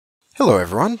Hello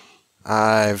everyone.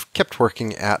 I've kept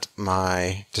working at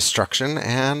my destruction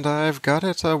and I've got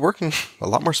it working a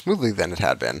lot more smoothly than it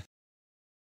had been.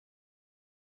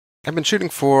 I've been shooting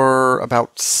for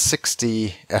about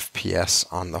 60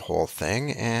 FPS on the whole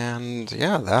thing, and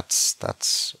yeah,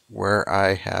 that's where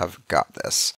I have got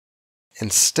this.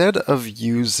 Instead of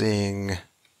using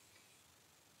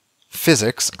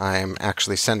physics, I'm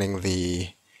actually sending the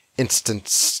instant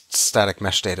static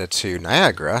mesh data to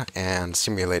Niagara and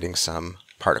simulating some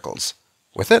particles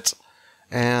with it.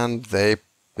 And they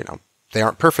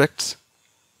aren't perfect,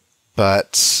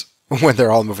 but when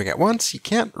they're all moving at once, you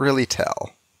can't really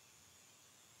tell.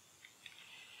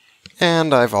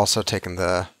 And I've also taken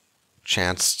the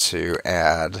chance to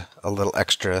add a little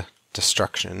extra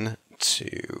destruction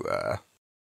to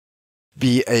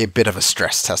be a bit of a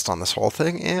stress test on this whole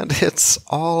thing, and it's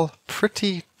all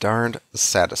pretty darned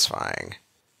satisfying.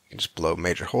 You can just blow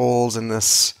major holes in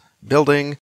this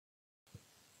building.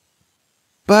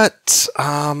 But,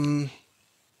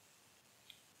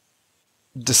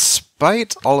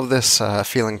 despite all of this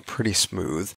feeling pretty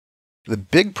smooth, the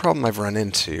big problem I've run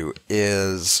into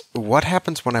is what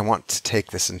happens when I want to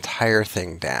take this entire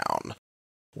thing down.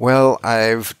 Well,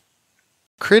 I've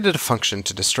created a function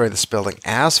to destroy this building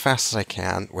as fast as I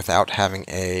can without having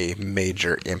a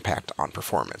major impact on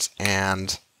performance,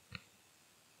 and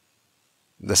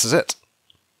this is it.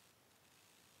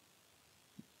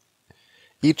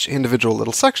 Each individual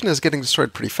little section is getting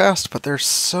destroyed pretty fast, but there's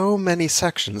so many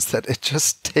sections that it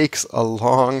just takes a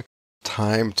long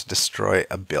time to destroy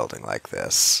a building like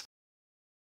this.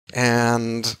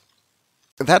 And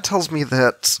that tells me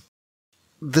that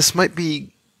this might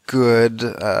be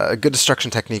a good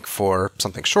destruction technique for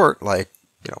something short, like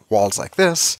walls like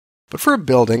this. But for a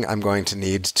building, I'm going to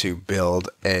need to build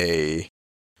a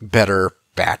better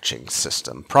batching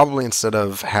system. Probably instead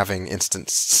of having instant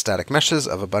static meshes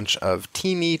of a bunch of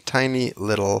teeny tiny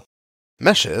little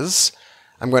meshes,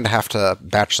 I'm going to have to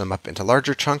batch them up into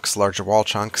larger chunks, larger wall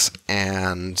chunks,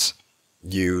 and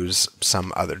use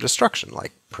some other destruction.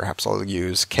 Like perhaps I'll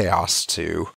use chaos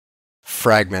to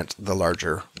fragment the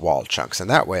larger wall chunks, and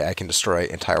that way I can destroy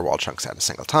entire wall chunks at a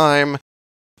single time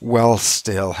while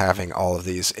still having all of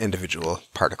these individual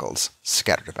particles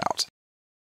scattered about.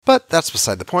 But that's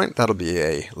beside the point. That'll be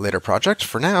a later project.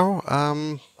 For now,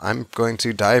 I'm going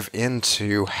to dive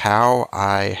into how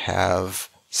I have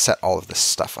set all of this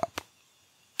stuff up.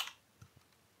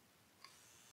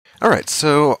 Alright,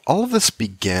 so all of this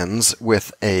begins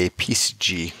with a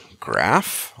PCG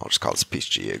graph. I'll just call this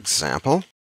PCG example.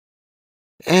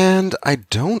 And I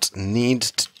don't need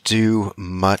to do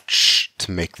much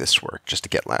to make this work, just to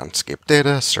get landscape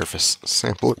data, surface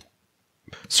sampler.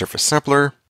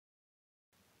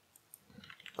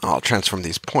 I'll transform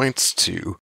these points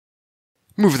to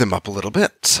move them up a little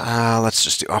bit. Let's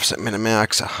just do offset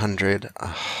minimax 100,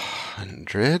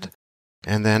 100,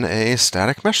 and then a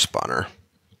static mesh spawner.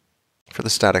 For the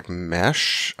static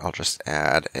mesh, I'll just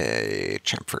add a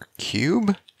chamfer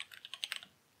cube.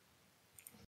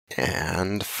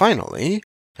 And finally,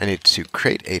 I need to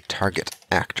create a target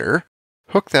actor,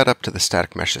 hook that up to the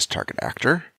static mesh's target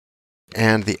actor,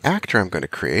 and the actor I'm going to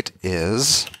create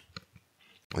is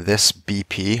this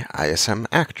BP ISM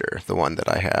actor, the one that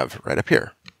I have right up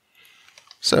here.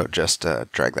 So just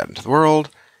drag that into the world,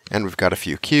 and we've got a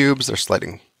few cubes. They're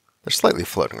slightly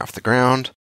floating off the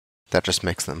ground. That just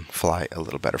makes them fly a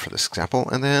little better for this example,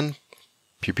 and then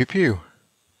pew pew pew.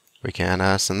 We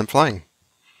can send them flying.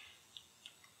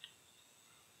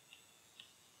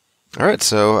 Alright,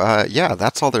 so yeah,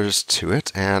 that's all there is to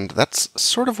it, and that's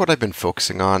sort of what I've been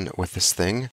focusing on with this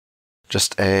thing.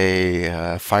 Just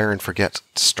a fire and forget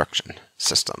destruction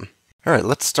system. Alright,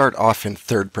 let's start off in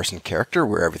third-person character,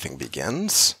 where everything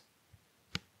begins.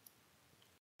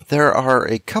 There are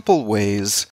a couple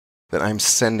ways that I'm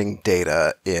sending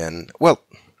data in. Well,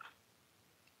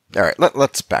 alright,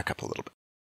 let's back up a little bit.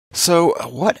 So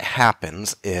what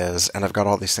happens is, and I've got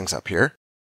all these things up here,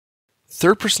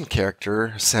 third-person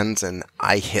character sends an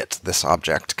I hit this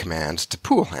object command to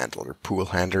pool handler. Pool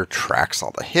handler tracks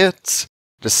all the hits,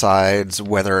 decides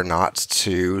whether or not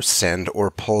to send or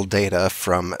pull data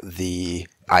from the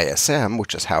ISM,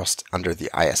 which is housed under the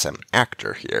ISM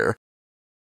actor here.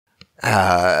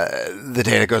 The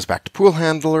data goes back to pool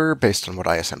handler based on what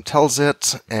ISM tells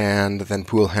it, and then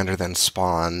pool handler then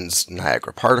spawns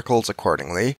Niagara particles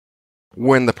accordingly.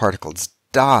 When the particles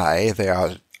die, they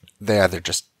either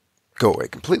just go away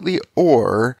completely,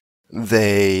 or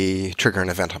they trigger an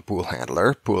event on pool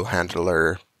handler. Pool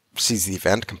handler sees the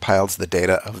event, compiles the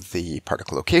data of the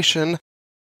particle location,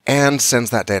 and sends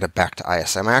that data back to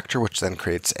ISM actor, which then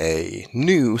creates a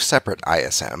new separate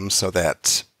ISM so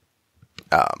that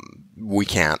we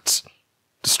can't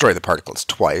destroy the particles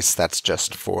twice. That's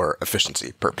just for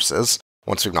efficiency purposes.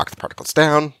 Once we've knocked the particles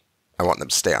down, I want them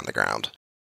to stay on the ground.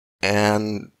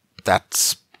 And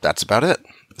that's about it.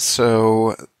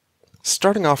 So,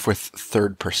 starting off with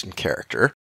third-person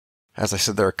character, as I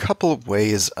said, there are a couple of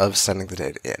ways of sending the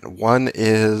data in. One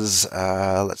is,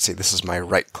 let's see, this is my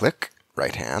right-click,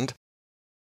 right hand.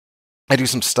 I do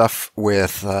some stuff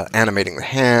with animating the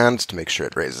hand to make sure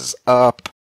it raises up.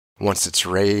 Once it's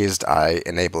raised, I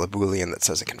enable a Boolean that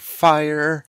says it can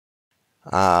fire.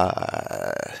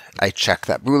 I check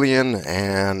that Boolean,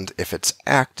 and if it's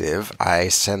active, I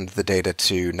send the data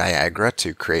to Niagara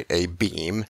to create a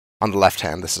beam. On the left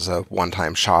hand, this is a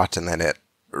one-time shot, and then it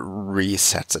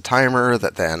resets a timer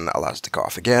that then allows it to go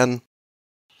off again.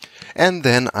 And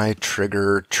then I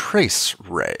trigger trace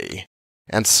ray.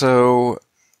 And so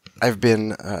I've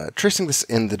been tracing this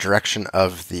in the direction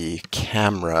of the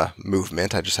camera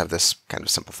movement. I just have this kind of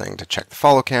simple thing to check the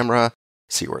follow camera,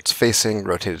 see where it's facing,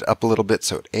 rotate it up a little bit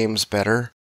so it aims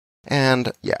better.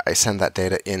 And yeah, I send that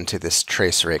data into this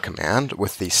trace array command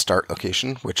with the start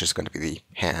location, which is going to be the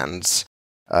hand's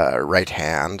right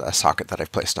hand, a socket that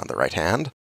I've placed on the right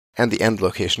hand, and the end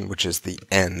location, which is the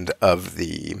end of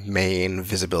the main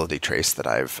visibility trace that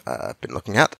I've been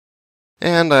looking at.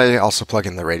 And I also plug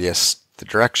in the radius, the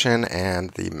direction,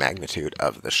 and the magnitude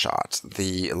of the shot.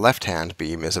 The left-hand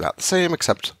beam is about the same,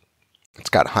 except it's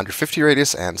got 150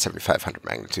 radius and 7500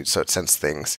 magnitude, so it sends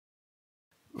things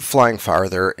flying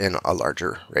farther in a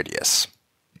larger radius.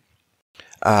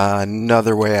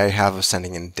 Another way I have of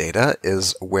sending in data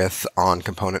is with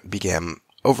on-component BGAM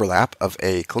overlap of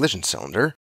a collision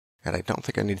cylinder, and I don't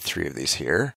think I need 3 of these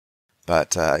here.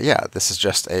 But yeah, this is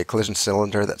just a collision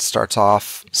cylinder that starts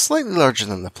off slightly larger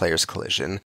than the player's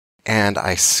collision, and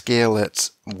I scale it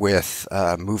with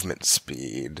movement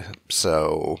speed.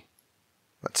 So,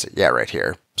 let's see, yeah, right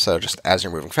here. So just as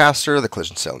you're moving faster, the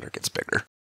collision cylinder gets bigger.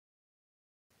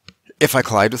 If I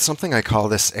collide with something, I call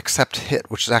this accept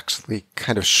hit, which is actually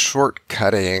kind of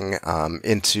shortcutting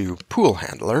into pool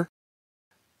handler.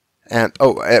 And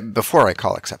before I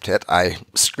call accept hit, I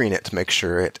screen it to make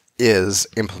sure it is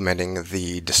implementing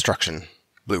the destruction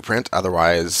blueprint.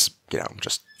 Otherwise,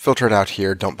 just filter it out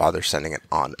here. Don't bother sending it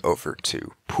on over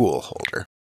to pool holder.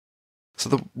 So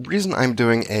the reason I'm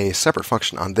doing a separate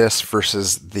function on this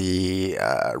versus the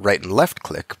right and left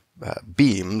click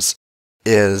beams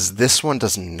is this one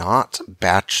does not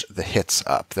batch the hits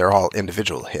up. They're all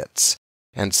individual hits.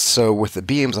 And so with the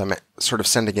beams, I'm sort of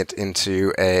sending it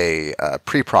into a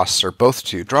preprocessor, both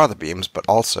to draw the beams, but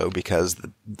also because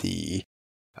the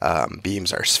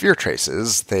beams are sphere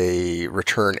traces, they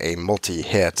return a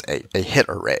multi-hit, a hit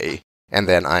array, and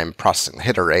then I'm processing the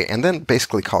hit array, and then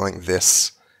basically calling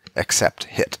this accept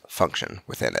hit function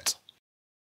within it.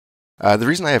 The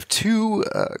reason I have 2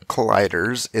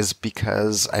 colliders is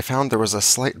because I found there was a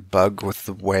slight bug with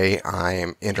the way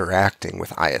I'm interacting with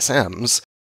ISMs.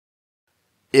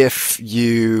 If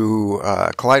you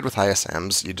collide with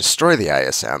ISMs, you destroy the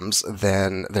ISMs,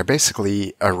 then they're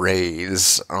basically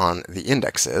arrays on the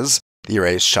indexes. The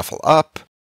arrays shuffle up,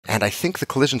 and I think the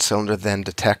collision cylinder then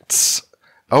detects,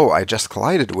 oh, I just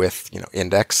collided with,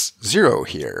 index 0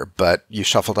 here, but you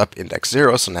shuffled up index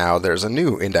 0, so now there's a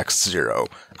new index 0.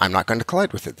 I'm not going to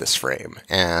collide with it this frame,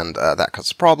 and that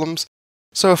causes problems.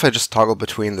 So if I just toggle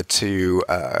between the 2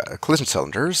 collision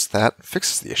cylinders, that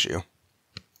fixes the issue.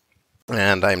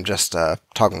 And I'm just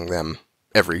toggling them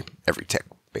every tick,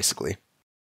 basically.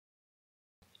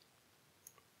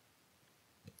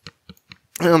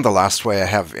 And the last way I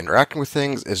have of interacting with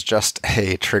things is just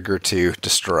a trigger to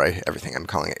destroy everything. I'm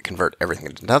calling it convert everything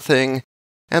into nothing.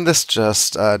 And this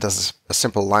just does a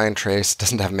simple line trace,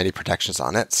 doesn't have many protections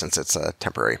on it since it's a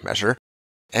temporary measure.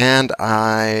 And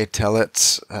I tell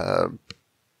it,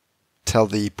 tell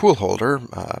the pool holder,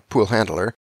 pool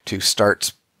handler, to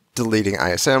start deleting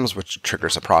ISMs, which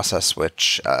triggers a process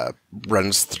which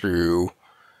runs through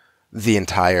the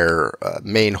entire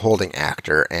main holding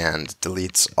actor and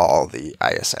deletes all the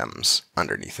ISMs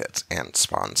underneath it and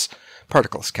spawns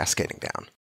particles cascading down.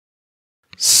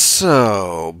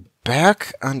 So,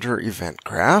 back under event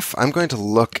graph, I'm going to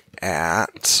look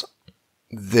at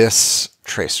this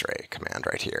traceArray command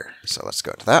right here. So let's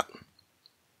go to that.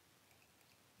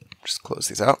 Just close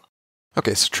these out.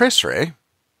 Okay, so traceArray,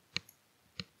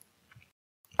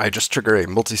 I just trigger a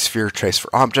multi-sphere trace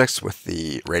for objects with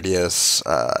the radius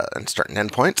and start and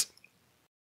end point.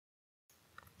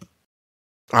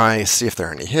 I see if there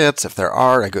are any hits. If there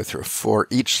are, I go through a for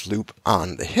each loop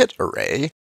on the hit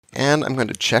array, and I'm going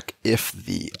to check if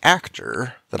the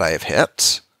actor that I have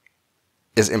hit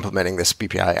is implementing this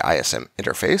BPI ISM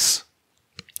interface.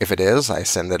 If it is, I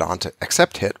send it on to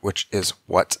accept hit, which is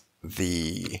what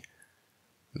the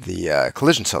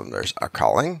collision cylinders are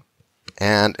calling.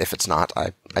 And if it's not,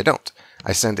 I don't.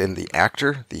 I send in the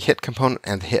actor, the hit component,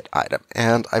 and the hit item.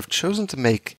 And I've chosen to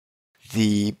make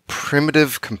the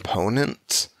primitive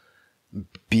component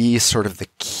be sort of the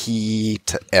key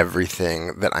to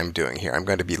everything that I'm doing here. I'm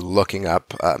going to be looking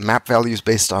up map values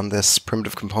based on this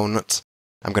primitive component.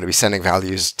 I'm going to be sending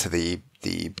values to the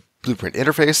blueprint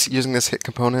interface using this hit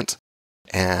component,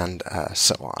 and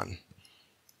so on.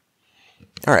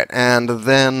 All right, and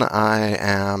then I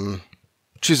am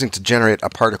choosing to generate a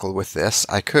particle with this.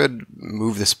 I could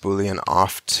move this Boolean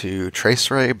off to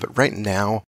traceArray, but right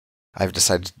now I've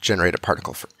decided to generate a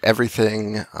particle for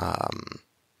everything.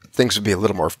 Things would be a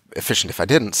little more efficient if I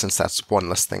didn't, since that's one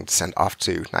less thing to send off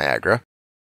to Niagara.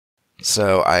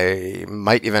 So I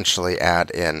might eventually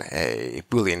add in a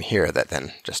Boolean here that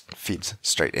then just feeds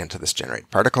straight into this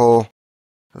generate particle.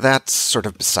 That's sort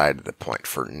of beside the point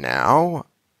for now.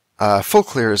 Full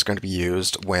clear is going to be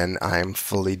used when I'm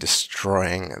fully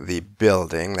destroying the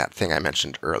building, that thing I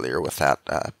mentioned earlier with that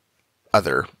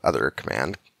other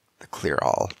command, the clear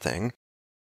all thing.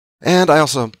 And I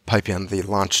also pipe in the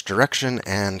launch direction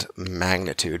and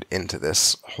magnitude into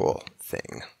this whole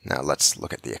thing. Now let's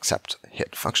look at the accept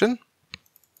hit function.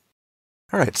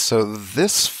 All right, so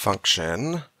this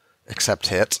function, accept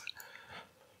hit,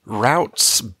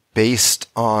 routes based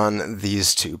on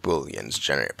these two booleans,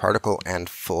 generate particle and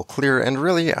full clear, and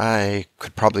really I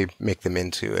could probably make them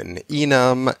into an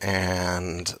enum,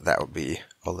 and that would be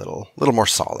a little more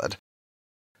solid.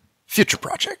 Future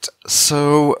project.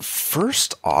 So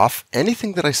first off,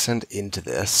 anything that I send into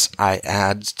this, I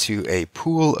add to a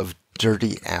pool of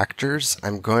dirty actors.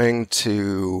 I'm going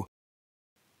to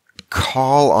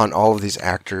call on all of these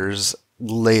actors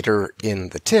later in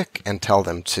the tick and tell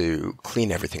them to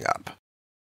clean everything up.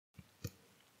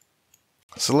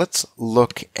 So let's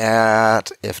look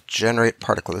at if generate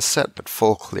particle is set, but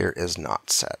full clear is not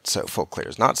set. So full clear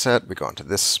is not set. We go into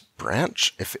this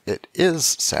branch. If it is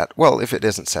set, well, if it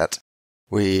isn't set,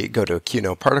 we go to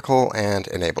QNoParticle and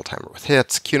enable timer with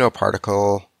hits.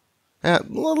 QNoParticle.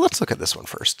 Well, let's look at this one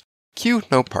first.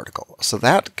 QNoParticle. So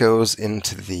that goes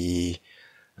into the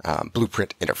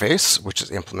blueprint interface, which is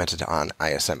implemented on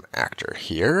ISM actor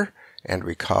here. And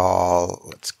we call,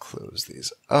 let's close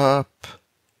these up.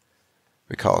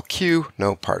 We call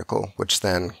QNoParticle, which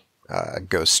then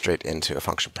goes straight into a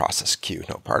function process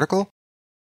QNoParticle.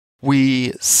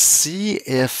 We see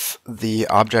if the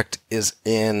object is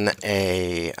in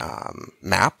a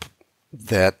map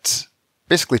that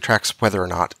basically tracks whether or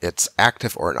not it's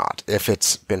active or not. If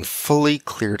it's been fully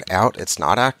cleared out, it's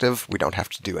not active, we don't have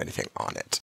to do anything on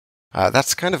it.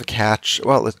 That's kind of a catch.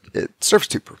 Well, it serves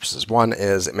two purposes. One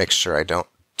is it makes sure I don't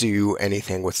do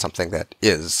anything with something that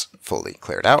is fully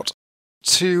cleared out.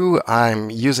 Two,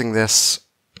 I'm using this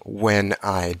when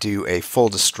I do a full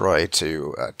destroy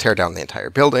to tear down the entire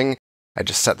building. I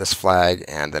just set this flag,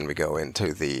 and then we go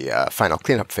into the final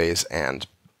cleanup phase and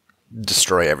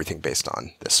destroy everything based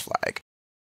on this flag.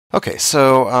 Okay,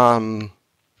 so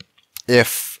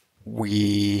if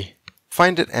we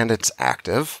find it and it's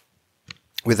active,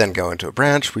 we then go into a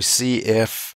branch. We see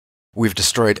if we've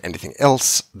destroyed anything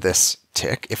else this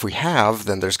tick. If we have,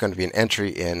 then there's going to be an entry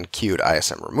in queued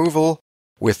ISM removal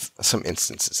with some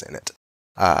instances in it.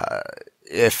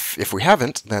 If we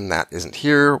haven't, then that isn't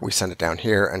here. We send it down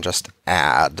here and just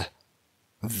add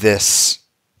this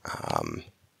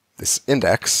this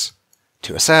index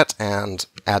to a set and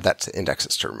add that to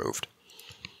indexes to removed.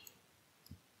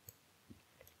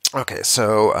 Okay,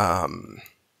 so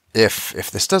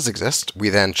if this does exist, we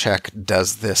then check,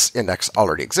 does this index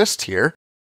already exist here?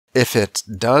 If it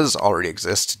does already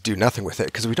exist, do nothing with it,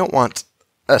 because we don't want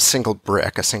a single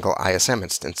brick, a single ISM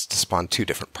instance, to spawn two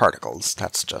different particles.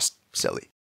 That's just silly.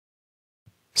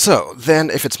 So then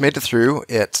if it's made it through,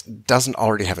 it doesn't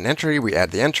already have an entry, we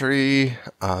add the entry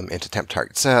into temp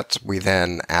target set, we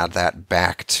then add that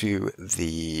back to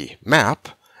the map,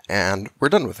 and we're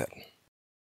done with it.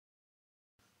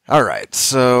 Alright,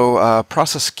 so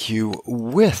process queue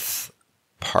with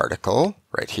particle,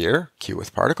 right here, queue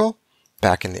with particle,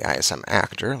 back in the ISM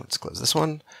actor, let's close this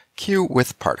one, queue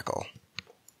with particle.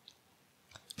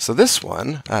 So this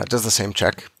one does the same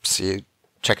check,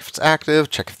 check if it's active,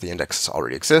 check if the indexes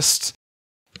already exist.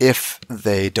 If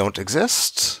they don't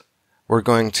exist, we're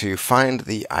going to find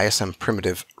the ISM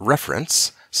primitive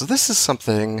reference. So this is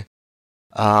something,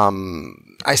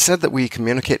 I said that we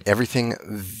communicate everything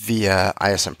via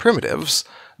ISM primitives,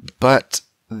 but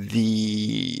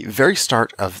the very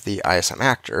start of the ISM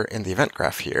actor in the event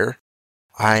graph here,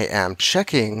 I am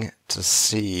checking to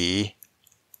see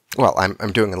well,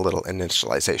 I'm doing a little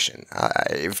initialization.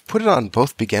 I've put it on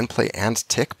both begin play and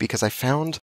tick because I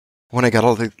found when I get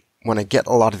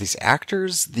a lot of these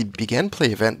actors, the begin play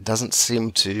event doesn't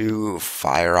seem to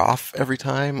fire off every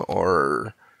time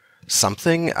or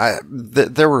something.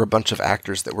 There were a bunch of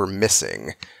actors that were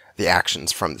missing the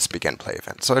actions from this begin play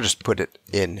event, so I just put it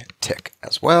in tick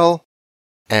as well.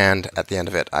 And at the end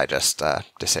of it, I just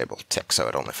disable tick, so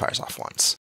it only fires off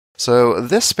once. So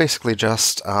this basically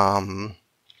just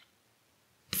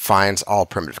finds all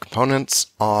primitive components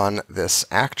on this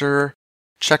actor,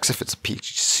 checks if it's a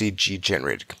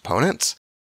PCG-generated component.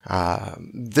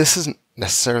 This isn't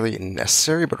necessarily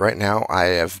necessary, but right now I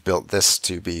have built this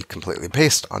to be completely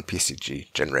based on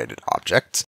PCG-generated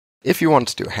objects. If you want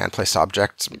to do a hand-placed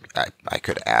object, I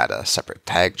could add a separate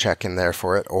tag check in there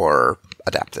for it, or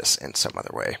adapt this in some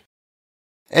other way.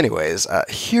 Anyways,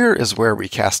 here is where we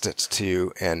cast it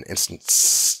to an instance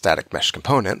static mesh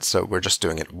component, so we're just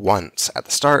doing it once at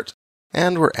the start,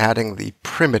 and we're adding the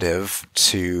primitive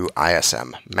to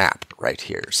ISM map right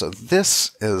here. So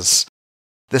this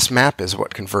map is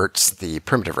what converts the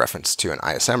primitive reference to an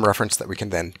ISM reference that we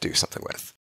can then do something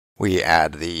with. We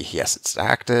add the yes, it's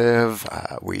active,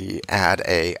 we add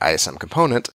a ISM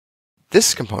component.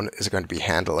 This component is going to be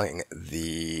handling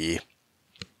the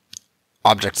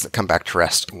objects that come back to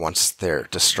rest once they're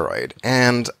destroyed.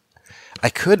 And I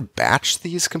could batch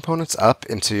these components up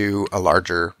into a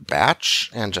larger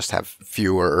batch and just have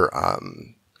fewer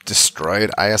destroyed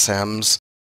ISMs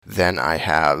than I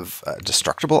have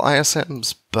destructible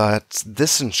ISMs, but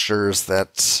this ensures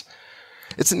that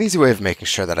it's an easy way of making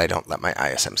sure that I don't let my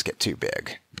ISMs get too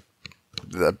big.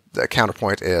 The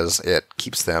counterpoint is it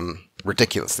keeps them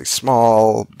ridiculously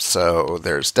small, so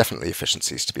there's definitely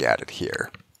efficiencies to be added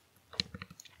here.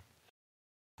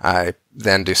 I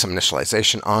then do some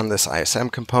initialization on this ISM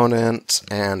component,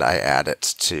 and I add it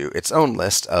to its own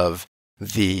list of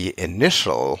the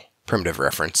initial primitive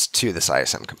reference to this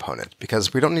ISM component,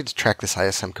 because we don't need to track this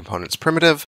ISM component's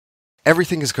primitive.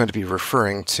 Everything is going to be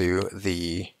referring to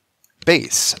the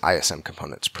base ISM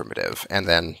component's primitive, and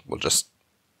then we'll just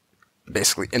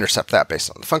basically intercept that based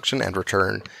on the function and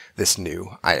return this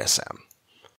new ISM.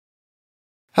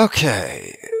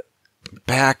 Okay,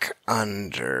 back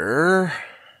under...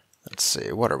 Let's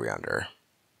see, what are we under?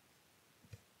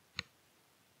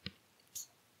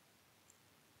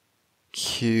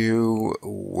 Q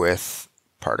with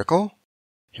particle.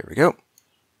 Here we go.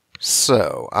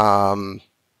 So,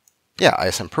 yeah,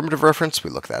 ISM primitive reference, we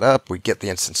look that up, we get the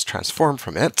instance transform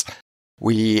from it,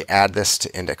 we add this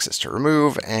to indexes to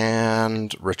remove,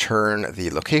 and return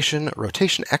the location,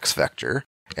 rotation x vector,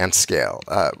 and scale.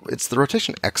 It's the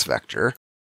rotation x vector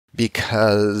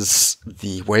because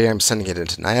the way I'm sending it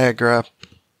into Niagara,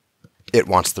 it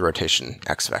wants the rotation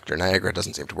x vector. Niagara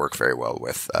doesn't seem to work very well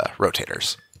with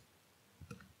rotators.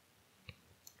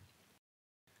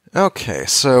 Okay,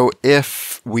 so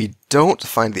if we don't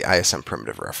find the ISM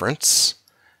primitive reference,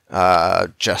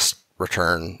 just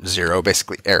return 0,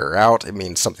 basically error out. It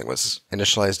means something was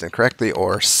initialized incorrectly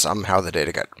or somehow the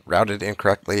data got routed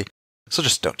incorrectly, so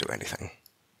just don't do anything.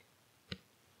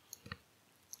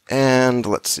 And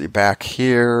let's see, back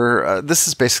here, this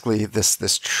is basically,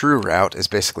 this true route is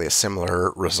basically a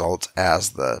similar result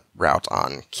as the route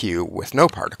on Q with no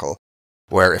particle,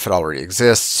 where if it already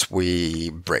exists, we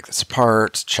break this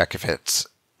apart, check if it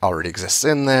already exists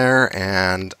in there,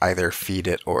 and either feed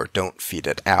it or don't feed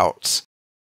it out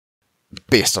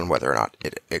based on whether or not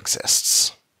it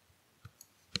exists.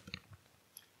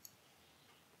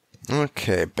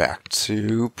 Okay, back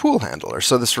to pool handler.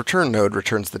 So this return node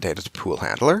returns the data to pool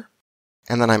handler,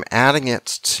 and then I'm adding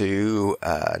it to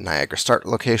Niagara start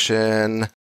location,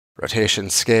 rotation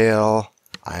scale.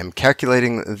 I'm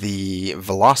calculating the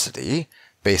velocity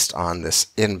based on this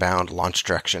inbound launch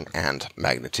direction and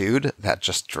magnitude. That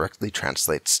just directly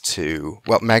translates to,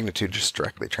 well, magnitude just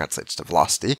directly translates to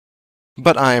velocity,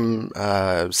 but I'm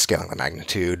scaling the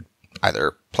magnitude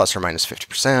either plus or minus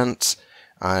 50%.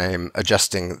 I'm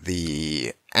adjusting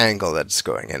the angle that's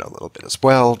going in a little bit as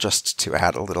well, just to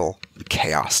add a little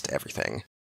chaos to everything.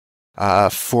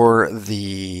 For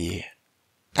the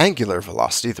angular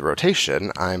velocity, the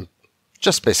rotation, I'm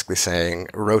just basically saying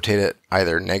rotate it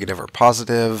either negative or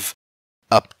positive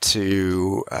up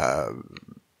to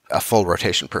a full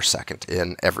rotation per second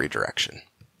in every direction.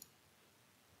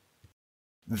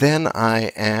 Then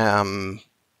I am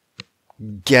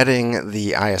getting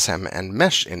the ISM and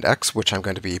mesh index, which I'm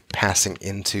going to be passing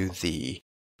into the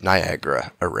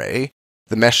Niagara array.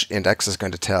 The mesh index is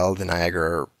going to tell the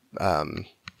Niagara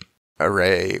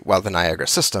array, well, the Niagara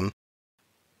system,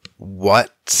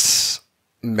 what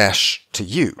mesh to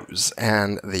use.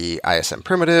 And the ISM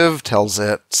primitive tells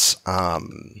it,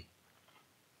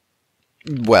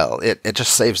 well, it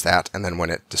just saves that, and then when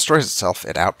it destroys itself,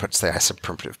 it outputs the ISM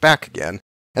primitive back again,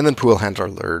 and then Pool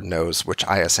Handler knows which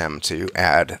ISM to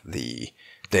add the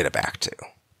data back to.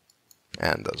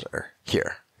 And those are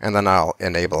here. And then I'll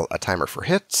enable a timer for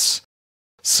hits.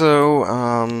 So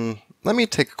let me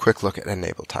take a quick look at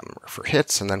enable timer for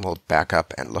hits, and then we'll back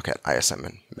up and look at ISM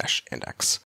and mesh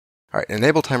index. All right,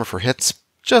 enable timer for hits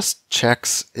just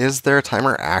checks, is there a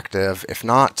timer active? If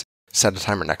not, set a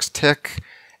timer next tick,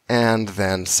 and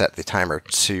then set the timer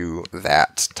to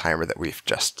that timer that we've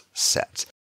just set.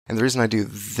 And the reason I do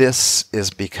this is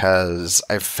because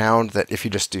I've found that if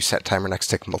you just do set timer next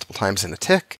tick multiple times in a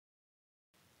tick,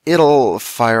 it'll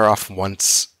fire off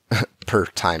once per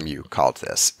time you called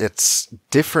this. It's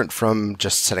different from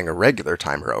just setting a regular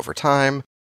timer over time.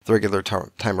 The regular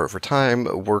timer over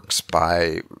time works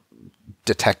by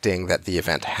detecting that the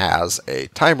event has a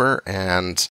timer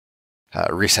and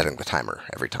resetting the timer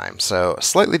every time. So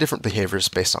slightly different behaviors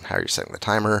based on how you're setting the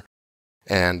timer.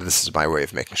 And this is my way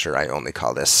of making sure I only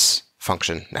call this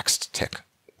function next tick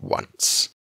once.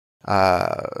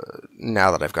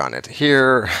 Now that I've gone into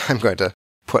here, I'm going to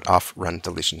put off run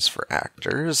deletions for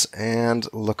actors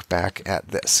and look back at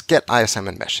this, get ISM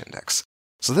and mesh index.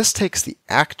 So this takes the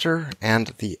actor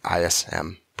and the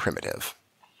ISM primitive.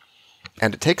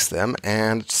 And it takes them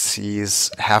and sees,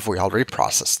 have we already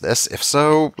processed this? If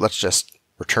so, let's just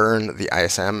return the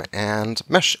ISM and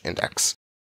mesh index.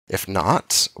 If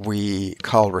not, we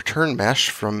call return mesh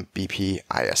from BP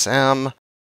ISM,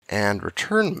 and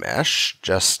return mesh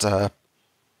just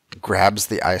grabs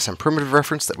the ISM primitive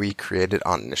reference that we created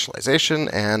on initialization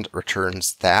and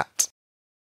returns that,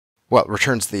 well,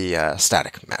 returns the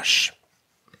static mesh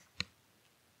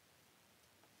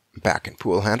back in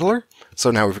Pool Handler.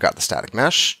 So now we've got the static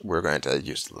mesh. We're going to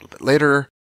use it a little bit later.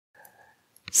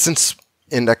 Since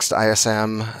indexed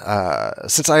ISM,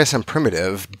 since ISM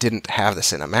primitive didn't have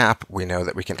this in a map, we know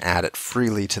that we can add it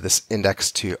freely to this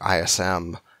index to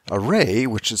ISM array,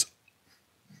 which is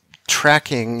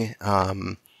tracking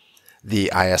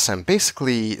the ISM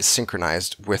basically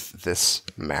synchronized with this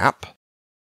map.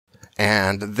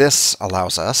 And this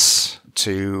allows us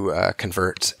to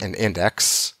convert an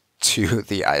index to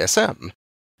the ISM,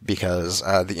 because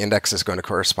the index is going to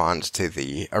correspond to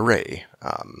the array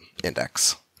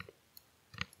index.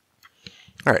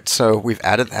 All right, so we've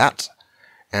added that,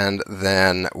 and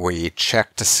then we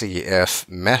check to see if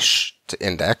mesh to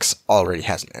index already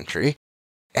has an entry.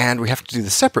 And we have to do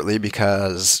this separately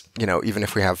because, you know, even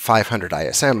if we have 500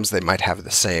 ISMs, they might have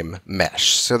the same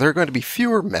mesh. So there are going to be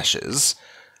fewer meshes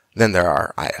than there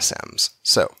are ISMs.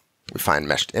 So we find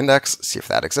mesh to index, see if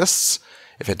that exists.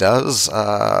 If it does,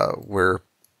 we're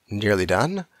nearly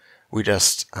done. We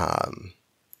just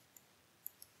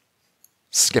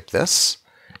skip this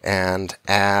and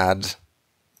add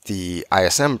the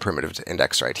ISM primitive to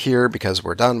index right here because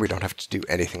we're done. We don't have to do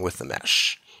anything with the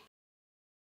mesh.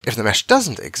 If the mesh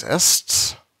doesn't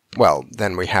exist, well,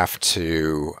 then we have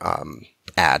to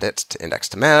add it to index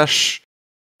to mesh.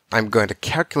 I'm going to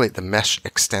calculate the mesh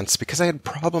extents because I had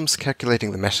problems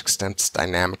calculating the mesh extents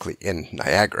dynamically in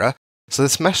Niagara. So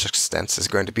this mesh extents is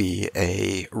going to be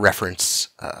a reference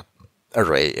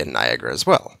array in Niagara as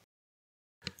well.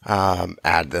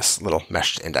 Add this little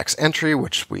mesh to index entry,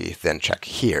 which we then check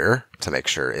here to make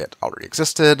sure it already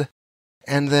existed.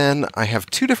 And then I have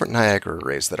two different Niagara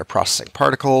arrays that are processing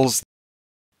particles.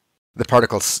 The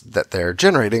particles that they're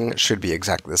generating should be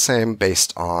exactly the same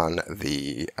based on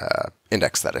the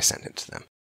index that I sent into them.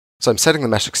 So I'm setting the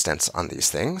mesh extents on these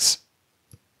things.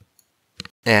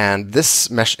 And this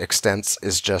mesh extents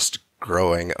is just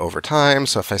growing over time.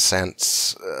 So if I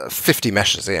sent 50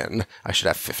 meshes in, I should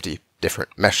have 50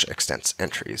 different mesh extents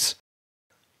entries.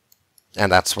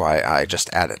 And that's why I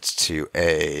just add it to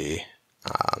a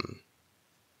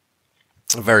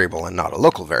variable and not a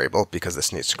local variable, because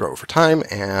this needs to grow over time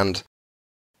and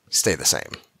stay the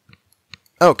same.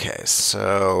 Okay,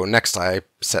 so next I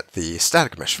set the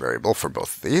static mesh variable for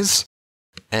both of these,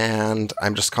 and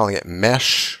I'm just calling it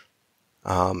mesh,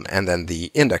 and then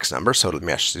the index number, so it'll be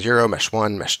mesh 0, mesh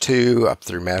 1, mesh 2, up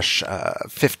through mesh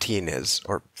 15 is,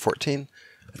 or 14?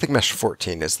 I think mesh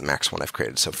 14 is the max one I've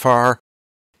created so far.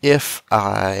 If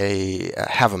I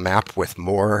have a map with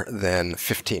more than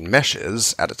 15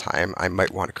 meshes at a time, I might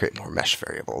want to create more mesh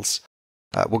variables.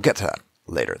 We'll get to that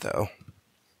later, though.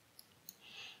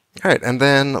 All right, and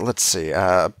then let's see.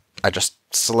 I just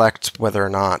select whether or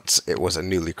not it was a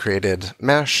newly created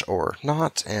mesh or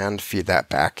not, and feed that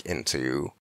back into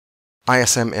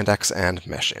ISM index and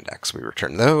mesh index. We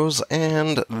return those,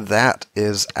 and that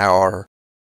is our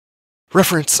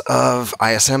reference of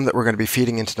ISM that we're going to be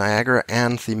feeding into Niagara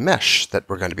and the mesh that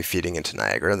we're going to be feeding into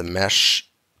Niagara. The mesh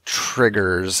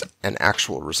triggers an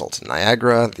actual result in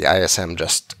Niagara. The ISM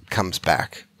just comes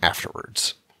back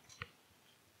afterwards.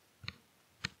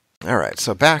 Alright,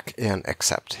 so back in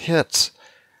accept hit.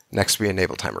 Next we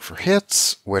enable timer for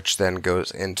hits, which then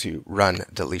goes into run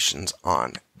deletions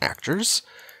on actors.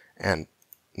 And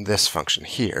this function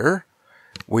here,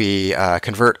 we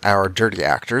convert our dirty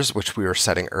actors, which we were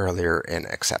setting earlier in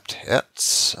accept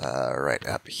hits, right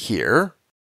up here.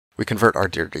 We convert our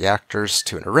dirty actors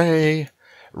to an array,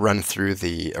 run through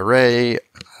the array,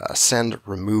 send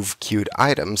remove queued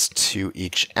items to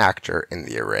each actor in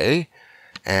the array,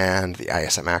 and the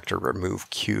ISM actor remove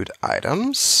queued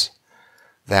items.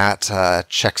 That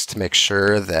checks to make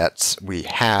sure that we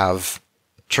have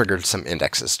triggered some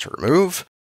indexes to remove.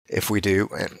 If we do,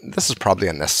 and this is probably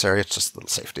unnecessary, it's just a little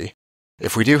safety.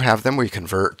 If we do have them, we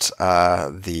convert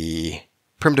the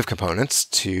primitive components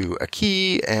to a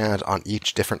key, and on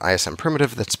each different ISM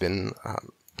primitive that's been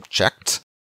checked,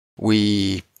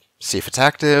 we see if it's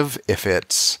active. If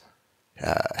it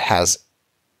has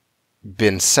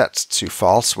been set to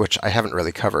false, which I haven't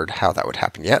really covered how that would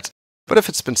happen yet, but if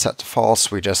it's been set to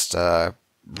false, we just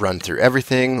run through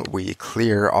everything. We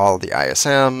clear all the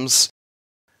ISMs,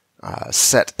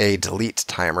 set a delete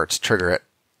timer to trigger it.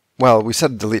 Well, we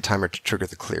set a delete timer to trigger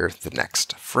the clear the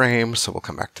next frame, so we'll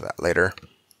come back to that later.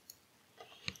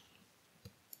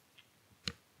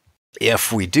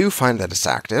 If we do find that it's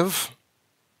active,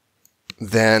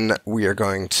 then we are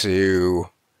going to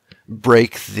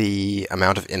break the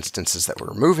amount of instances that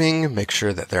we're removing, make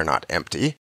sure that they're not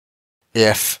empty.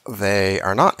 If they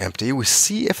are not empty, we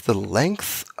see if the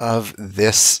length of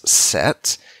this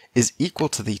set is equal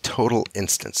to the total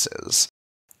instances.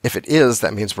 If it is,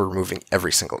 that means we're removing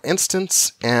every single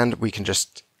instance, and we can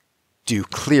just do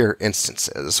clear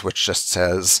instances, which just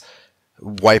says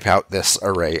wipe out this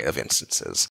array of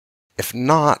instances. If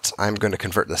not, I'm going to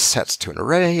convert the set to an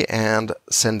array and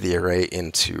send the array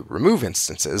into remove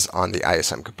instances on the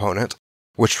ISM component,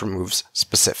 which removes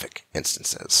specific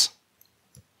instances.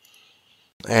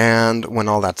 And when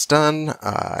all that's done,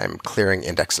 I'm clearing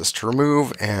indexes to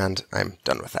remove, and I'm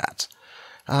done with that.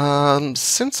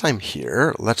 Since I'm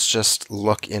here, let's just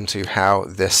look into how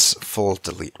this full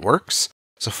delete works.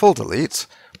 So full delete,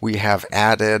 we have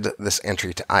added this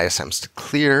entry to ISMs to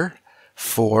clear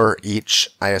for each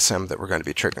ISM that we're going to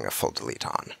be triggering a full delete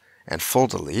on. And full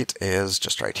delete is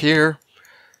just right here.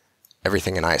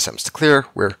 Everything in ISMs to clear,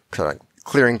 we're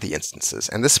clearing the instances.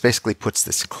 And this basically puts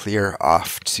this clear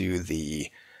off to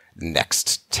the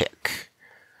next tick.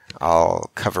 I'll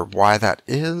cover why that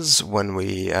is when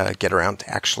we get around to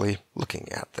actually looking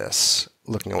at this,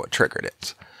 looking at what triggered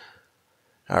it.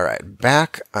 Alright,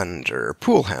 back under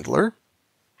pool handler.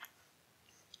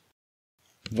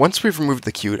 Once we've removed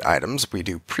the queued items, we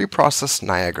do preprocess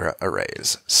Niagara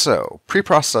arrays. So,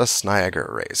 preprocess Niagara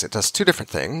arrays. It does two different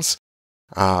things.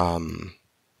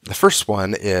 The first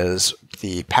one is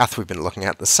the path we've been looking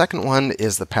at. The second one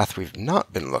is the path we've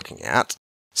not been looking at.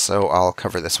 So I'll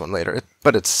cover this one later,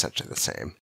 but it's essentially the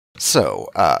same. So,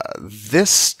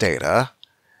 this data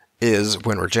is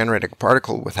when we're generating a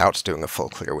particle without doing a full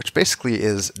clear, which basically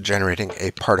is generating a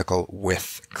particle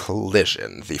with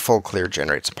collision. The full clear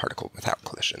generates a particle without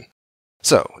collision.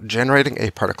 So, generating a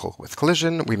particle with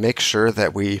collision, we make sure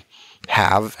that we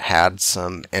have had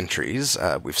some entries.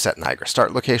 We've set Niagara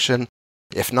start location.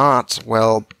 If not,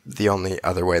 well, the only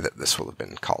other way that this will have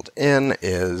been called in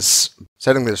is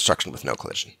setting the destruction with no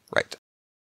collision. Right.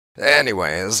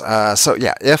 Anyways, so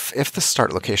yeah, if the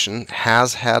start location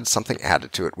has had something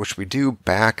added to it, which we do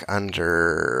back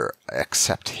under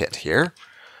accept hit here,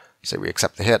 say we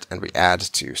accept the hit and we add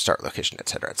to start location,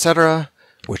 etc.,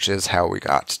 which is how we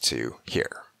got to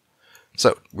here.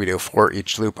 So we do a for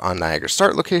each loop on Niagara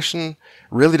start location.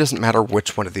 Really doesn't matter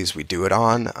which one of these we do it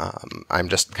on. I'm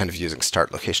just kind of using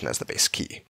start location as the base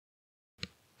key.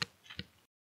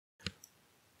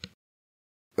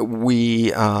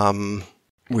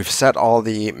 We've set all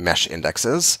the mesh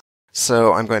indexes,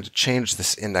 so I'm going to change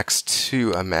this index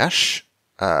to a mesh,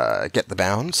 get the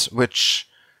bounds, which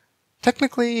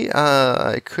technically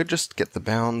I could just get the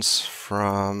bounds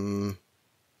from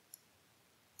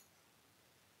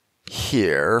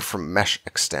here, from mesh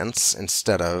extents,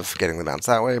 instead of getting the bounds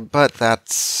that way, but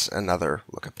that's another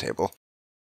lookup table.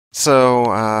 So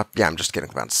yeah, I'm just getting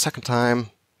the bounds a second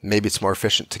time. Maybe it's more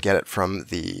efficient to get it from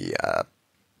the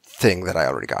thing that I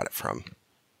already got it from.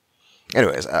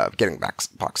 Anyways, getting back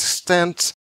box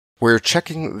extent, we're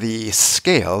checking the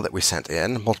scale that we sent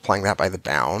in, multiplying that by the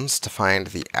bounds to find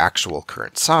the actual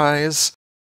current size.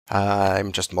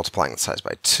 I'm just multiplying the size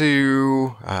by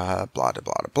 2, blah, blah,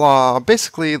 blah, blah.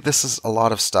 Basically, this is a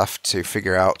lot of stuff to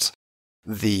figure out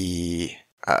the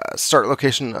start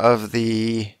location of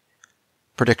the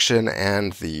prediction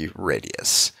and the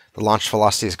radius. The launch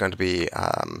velocity is going to be,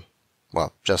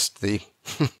 well, just the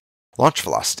launch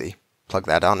velocity. Plug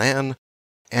that on in.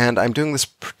 And I'm doing this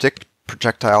predict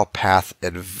projectile path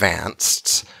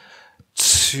advanced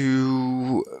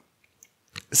to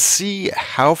see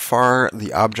how far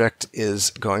the object is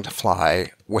going to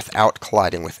fly without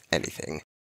colliding with anything.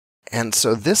 And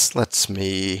so this lets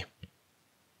me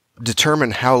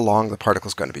determine how long the particle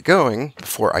is going to be going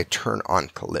before I turn on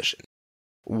collision.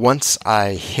 Once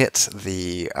I hit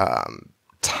the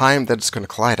time that it's going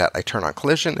to collide at, I turn on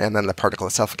collision, and then the particle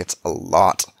itself gets a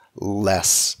lot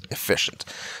less efficient.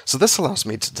 So this allows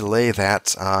me to delay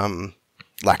that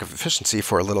lack of efficiency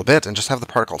for a little bit and just have the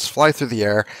particles fly through the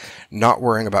air, not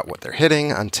worrying about what they're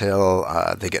hitting until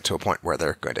they get to a point where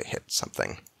they're going to hit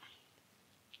something.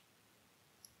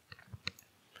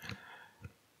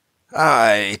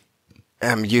 I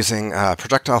am using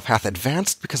projectile path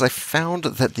advanced because I found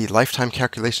that the lifetime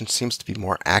calculation seems to be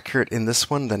more accurate in this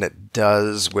one than it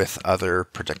does with other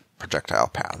projectile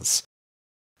paths.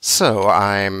 So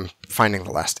I'm finding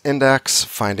the last index,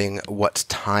 finding what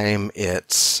time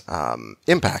it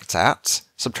impacts at,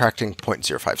 subtracting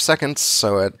 0.05 seconds,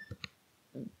 so it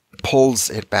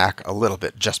pulls it back a little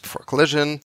bit just before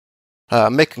collision,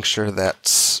 making sure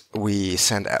that we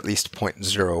send at least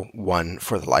 0.01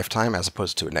 for the lifetime as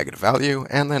opposed to a negative value,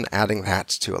 and then adding that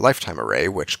to a lifetime array,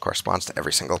 which corresponds to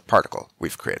every single particle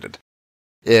we've created.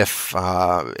 If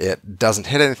it doesn't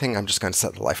hit anything, I'm just going to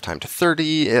set the lifetime to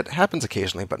 30. It happens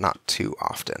occasionally, but not too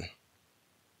often.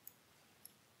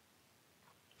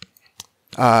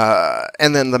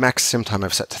 And then the max sim time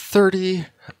I've set to 30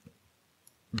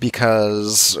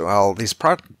 because, well, these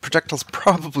projectiles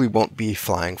probably won't be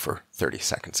flying for 30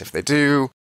 seconds. If they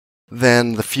do,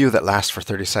 then the few that last for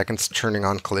 30 seconds, turning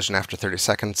on collision after 30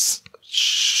 seconds,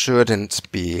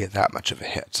 shouldn't be that much of a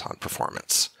hit on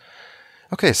performance.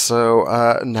 Okay,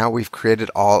 so now we've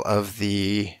created all of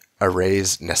the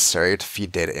arrays necessary to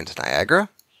feed data into Niagara.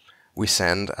 We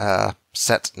send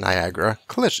set Niagara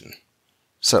collision.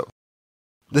 So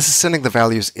this is sending the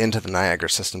values into the Niagara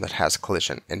system that has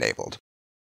collision enabled.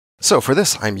 So for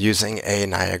this, I'm using a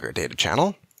Niagara data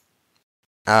channel.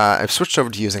 I've switched over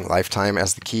to using lifetime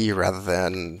as the key rather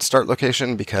than start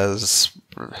location because,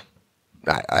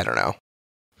 I don't know,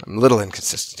 I'm a little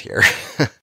inconsistent here.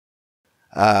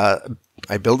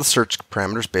 I build the search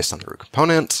parameters based on the root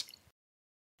component.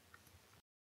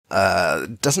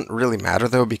 Doesn't really matter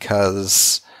though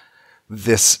because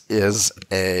this is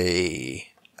a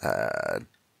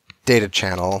data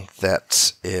channel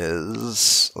that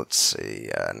is, let's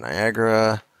see,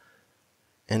 Niagara,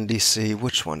 NDC,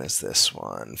 which one is this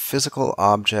one? Physical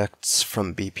objects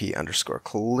from BP underscore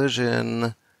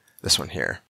collision, this one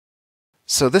here.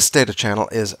 So this data channel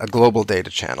is a global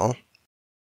data channel,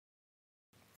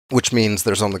 which means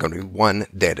there's only going to be one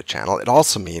data channel. It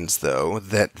also means, though,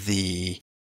 that the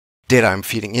data I'm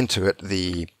feeding into it,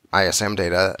 the ISM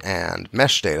data and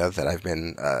mesh data that I've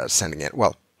been sending in,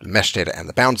 well, the mesh data and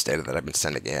the bounds data that I've been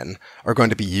sending in are going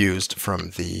to be used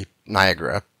from the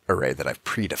Niagara array that I've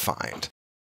predefined.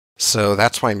 So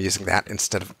that's why I'm using that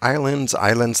instead of islands.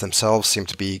 Islands themselves seem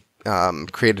to be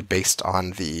created based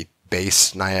on the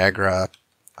base Niagara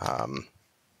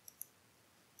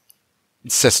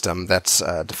system that's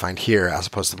defined here as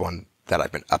opposed to the one that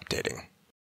I've been updating.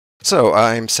 So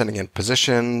I'm sending in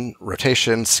position,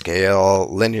 rotation, scale,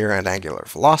 linear and angular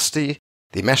velocity,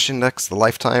 the mesh index, the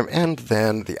lifetime, and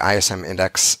then the ISM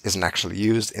index isn't actually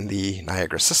used in the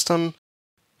Niagara system,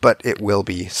 but it will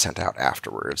be sent out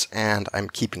afterwards, and I'm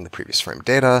keeping the previous frame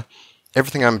data.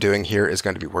 Everything I'm doing here is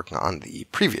going to be working on the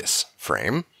previous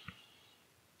frame,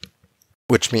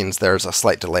 which means there's a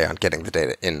slight delay on getting the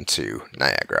data into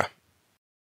Niagara.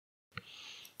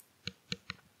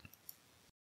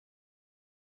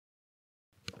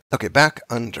 Okay, back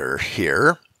under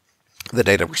here, the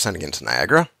data we're sending into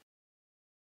Niagara.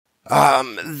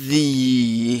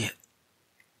 The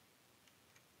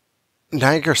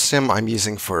Niagara sim I'm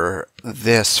using for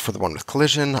this, for the one with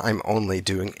collision, I'm only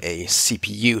doing a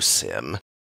CPU sim.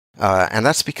 And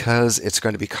that's because it's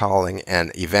going to be calling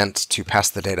an event to pass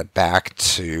the data back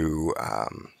to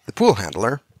the pool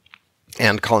handler,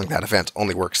 and calling that event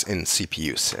only works in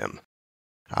CPU sim.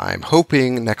 I'm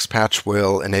hoping next patch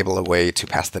will enable a way to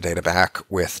pass the data back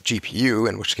with GPU,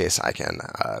 in which case I can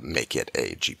make it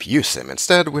a GPU sim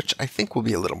instead, which I think will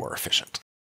be a little more efficient.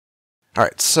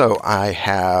 Alright, so I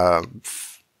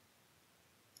have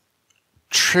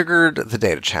triggered the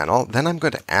data channel, then I'm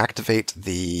going to activate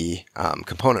the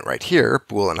component right here,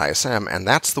 bool and ISM, and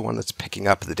that's the one that's picking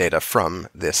up the data from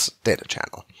this data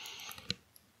channel.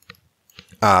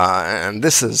 And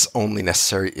this is only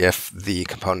necessary if the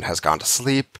component has gone to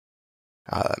sleep.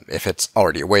 If it's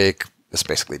already awake, this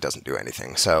basically doesn't do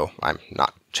anything, so I'm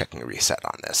not checking a reset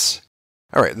on this.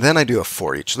 Alright, then I do a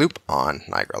for each loop on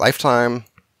Niagara lifetime.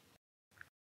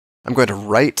 I'm going to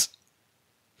write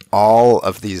all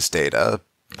of these data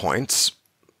points,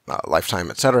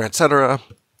 lifetime, etc.,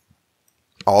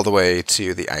 all the way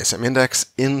to the ISM index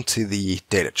into the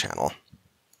data channel.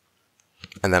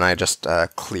 And then I just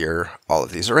clear all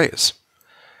of these arrays.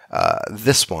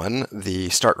 This one, the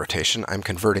start rotation, I'm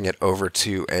converting it over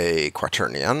to a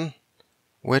quaternion,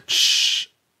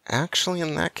 which actually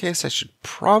in that case I should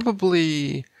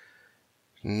probably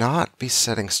not be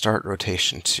setting start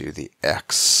rotation to the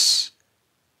x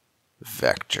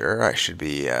vector. I should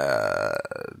be,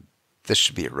 this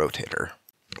should be a rotator.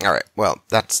 Alright, well,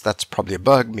 that's probably a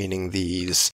bug, meaning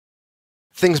these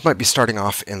things might be starting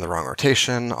off in the wrong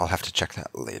rotation. I'll have to check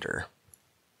that later.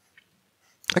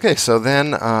 Okay, so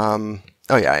then, oh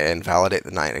yeah, I invalidate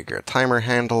the Niagara timer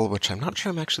handle, which I'm not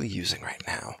sure I'm actually using right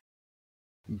now.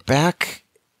 Back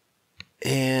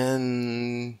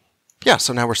in... yeah,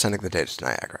 so now we're sending the data to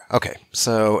Niagara. Okay,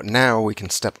 so now we can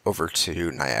step over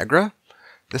to Niagara.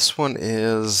 This one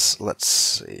is, let's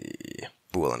see,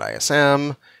 bool and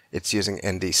ISM. It's using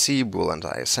NDC, bool and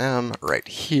ISM right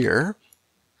here.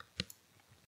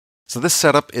 So this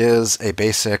setup is a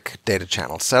basic data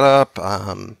channel setup.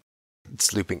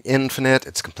 It's looping infinite,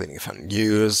 it's completing if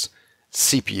unused.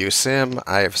 CPU sim,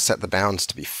 I've set the bounds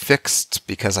to be fixed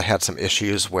because I had some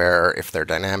issues where if they're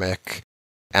dynamic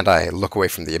and I look away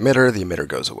from the emitter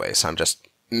goes away. So I'm just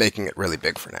making it really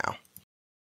big for now.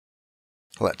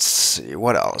 Let's see,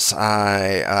 what else?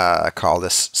 I call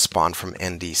this spawn from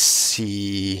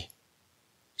NDC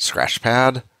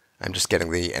scratchpad. I'm just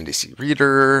getting the NDC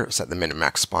reader, set the min and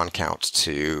max spawn count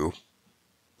to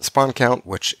the spawn count,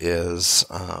 which is,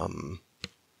 I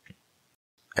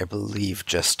believe,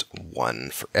 just 1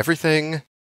 for everything.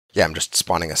 Yeah, I'm just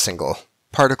spawning a single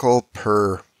particle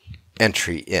per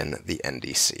entry in the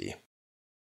NDC.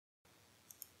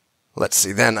 Let's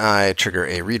see, then I trigger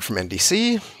a read from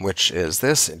NDC, which is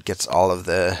this. It gets all of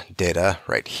the data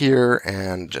right here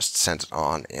and just sends it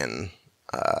on in,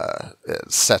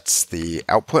 it sets the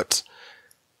output.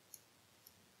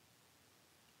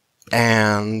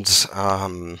 And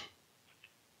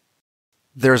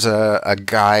there's a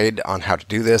guide on how to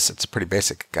do this. It's a pretty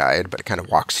basic guide, but it kind of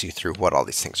walks you through what all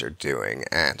these things are doing,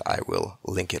 and I will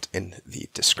link it in the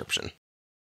description.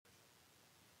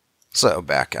 So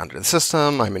back under the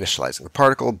system, I'm initializing the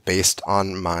particle based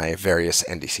on my various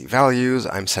NDC values.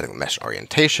 I'm setting the mesh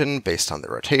orientation based on the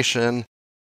rotation,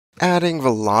 adding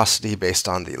velocity based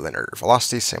on the linear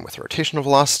velocity, same with rotational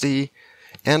velocity.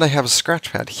 And I have a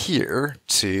scratchpad here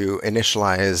to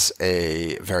initialize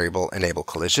a variable enable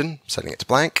collision, setting it to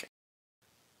blank,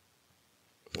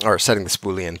 or setting this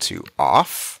Boolean to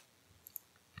off.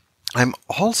 I'm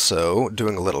also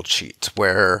doing a little cheat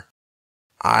where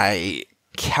I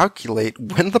calculate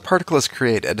when the particle is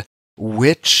created,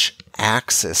 which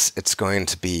axis it's going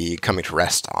to be coming to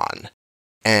rest on.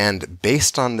 And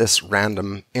based on this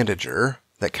random integer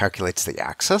that calculates the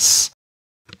axis,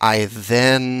 I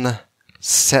then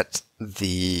set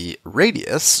the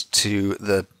radius to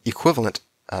the equivalent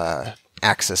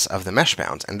axis of the mesh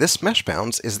bounds. And this mesh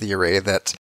bounds is the array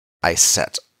that I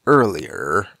set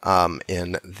earlier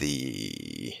in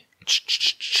the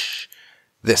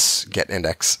this get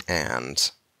index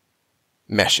and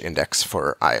mesh index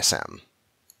for ISM.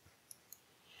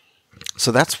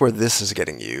 So that's where this is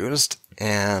getting used,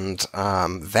 and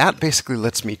that basically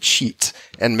lets me cheat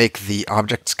and make the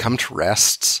objects come to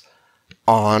rest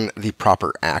on the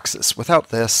proper axis. Without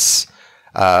this,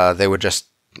 they would just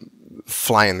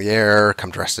fly in the air,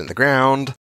 come to rest in the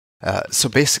ground. So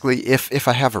basically, if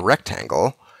I have a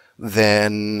rectangle,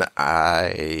 then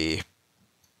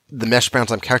the mesh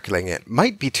bounds I'm calculating it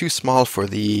might be too small for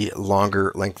the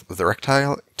longer length of the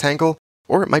rectangle,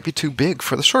 or it might be too big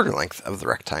for the shorter length of the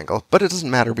rectangle, but it doesn't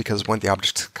matter because when the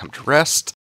objects come to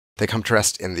rest, they come to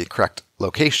rest in the correct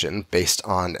location based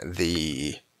on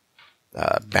the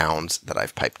bounds that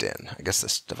I've piped in. I guess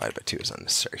this divided by 2 is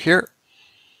unnecessary here.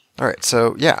 Alright,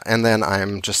 so yeah, and then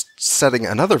I'm just setting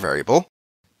another variable.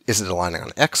 Is it aligning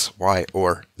on X, Y,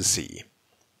 or Z?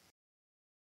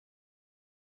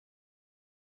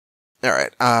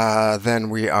 Alright, then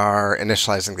we are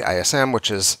initializing the ISM, which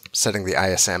is setting the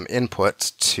ISM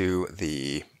input to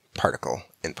the particle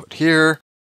input here.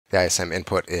 The ISM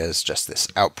input is just this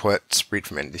output, read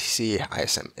from NDC,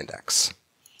 ISM index.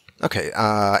 Okay,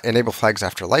 enable flags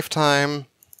after lifetime.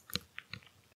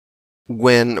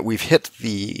 When we've hit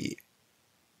the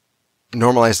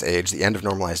normalized age, the end of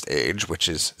normalized age, which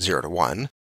is 0 to 1,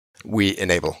 we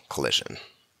enable collision.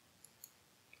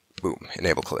 Boom,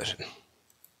 enable collision.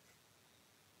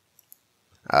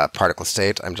 Particle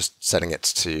state, I'm just setting it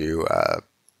to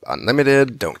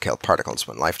unlimited, don't kill particles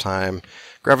when lifetime.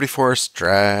 Gravity force,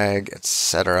 drag,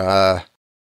 etc.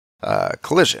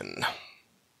 Collision.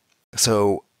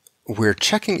 So we're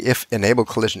checking if enable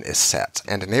collision is set,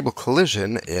 and enable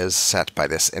collision is set by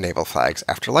this enable flags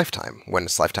after lifetime. When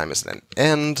its lifetime is at an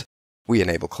end, we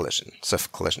enable collision. So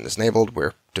if collision is enabled,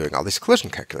 we're doing all these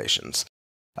collision calculations.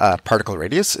 Particle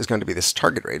radius is going to be this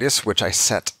target radius, which I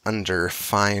set under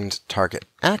find target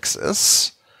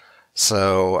axis.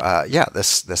 So yeah,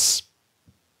 this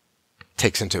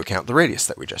takes into account the radius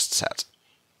that we just set.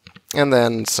 And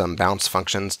then some bounce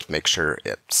functions to make sure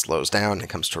it slows down and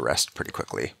comes to rest pretty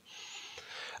quickly.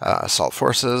 Solve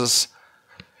forces.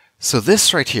 So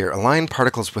this right here, align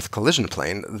particles with collision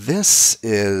plane, this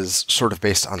is sort of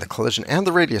based on the collision and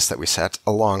the radius that we set,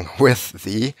 along with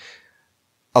the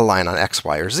align on X,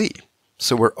 Y, or Z.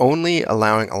 So we're only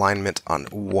allowing alignment on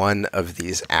one of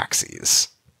these axes.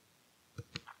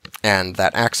 And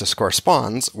that axis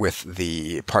corresponds with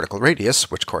the particle radius,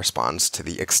 which corresponds to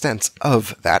the extent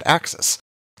of that axis.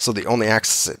 So the only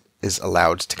axis it is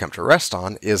allowed to come to rest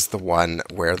on is the one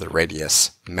where the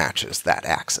radius matches that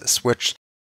axis, which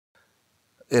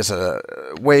is a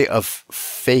way of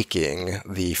faking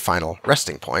the final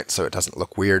resting point so it doesn't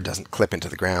look weird, doesn't clip into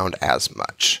the ground as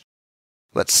much.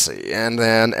 Let's see, and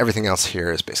then everything else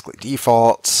here is basically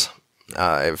default.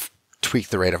 I've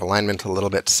tweaked the rate of alignment a little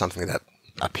bit to something that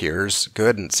appears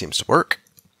good and seems to work.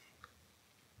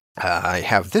 I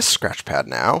have this scratch pad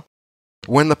now.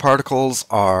 When the particles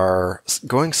are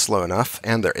going slow enough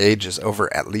and their age is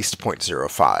over at least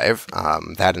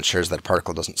 0.05, that ensures that a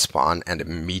particle doesn't spawn and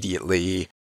immediately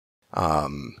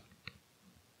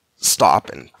stop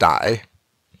and die,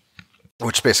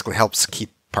 which basically helps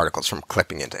keep particles from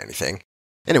clipping into anything.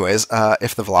 Anyways,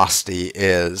 if the velocity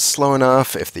is slow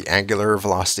enough, if the angular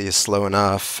velocity is slow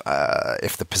enough,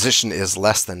 if the position is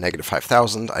less than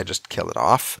 -5,000, I just kill it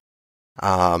off.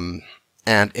 And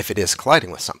if it is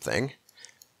colliding with something,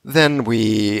 then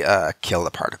we kill the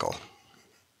particle.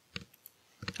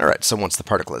 Alright, so once the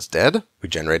particle is dead, we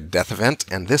generate a death event,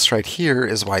 and this right here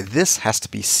is why this has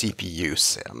to be CPU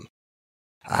sim.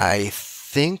 I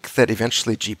think that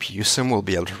eventually GPU sim will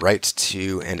be able to write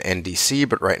to an NDC,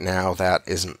 but right now that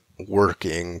isn't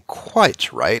working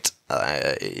quite right.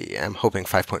 I am hoping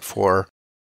 5.4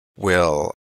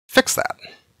 will fix that.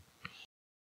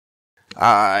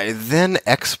 I then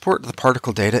export the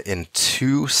particle data in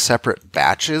 2 separate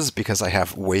batches because I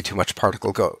have way too much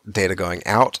particle data going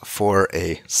out for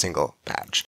a single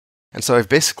batch. And so I've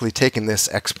basically taken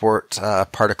this export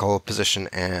particle position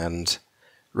and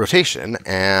rotation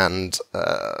and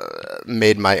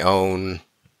made my own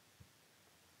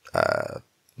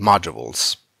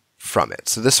modules from it.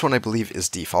 So this one I believe is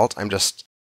default. I'm just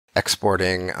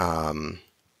exporting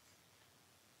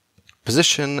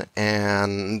position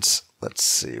and let's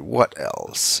see, what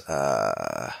else?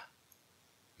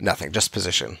 Nothing, just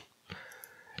position.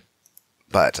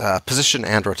 But position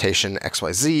and rotation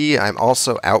XYZ, I'm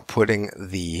also outputting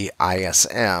the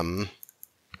ISM.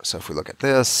 So if we look at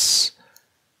this,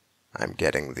 I'm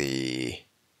getting the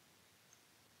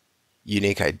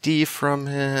unique ID from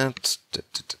it,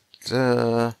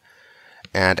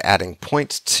 and adding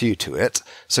 0.2 to it.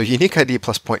 So unique ID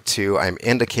plus 0.2, I'm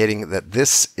indicating that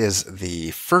this is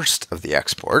the first of the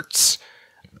exports.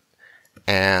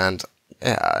 And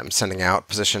yeah, I'm sending out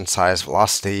position, size,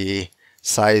 velocity.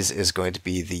 Size is going to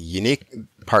be the unique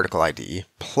particle ID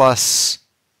plus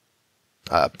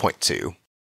 0.2.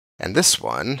 And this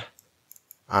one,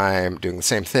 I'm doing the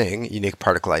same thing, unique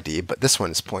particle ID, but this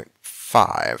one is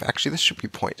 0.5. Actually, this should be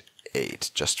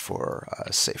 0.8, just for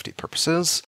safety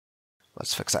purposes.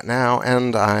 Let's fix that now,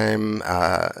 and I'm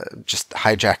just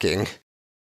hijacking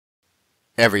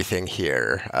everything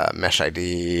here. Mesh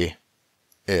ID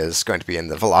is going to be in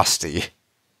the velocity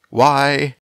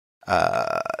Y.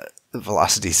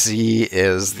 Velocity Z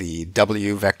is the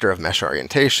W vector of mesh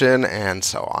orientation, and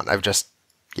so on. I've just,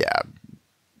 yeah,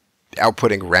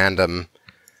 outputting random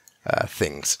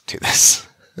things to this.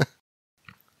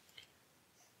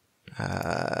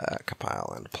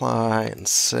 Compile and apply and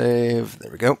save.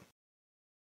 There we go.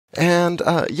 And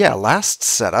yeah, last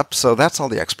setup, so that's all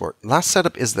the export. Last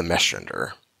setup is the mesh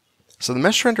render. So the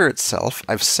mesh render itself,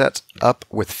 I've set up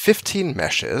with 15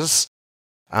 meshes.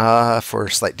 For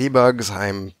slight debugs,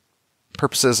 I'm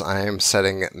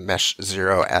setting mesh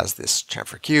 0 as this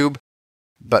chamfer cube.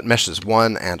 but meshes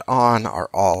 1 and on are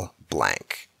all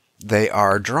blank. They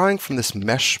are drawing from this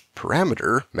mesh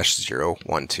parameter, mesh 0,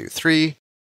 1, 2, 3,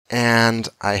 and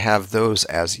I have those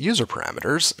as user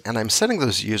parameters, and I'm setting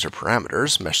those user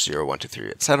parameters, mesh 0, 1, 2, 3,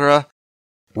 etc.,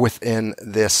 within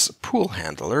this pool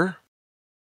handler,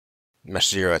 mesh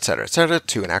 0, etc.,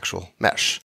 to an actual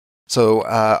mesh. So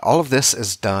all of this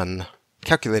is done,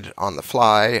 calculated on the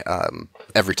fly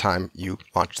every time you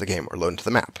launch the game or load into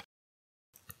the map.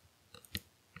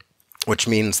 Which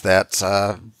means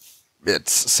that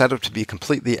it's set up to be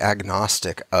completely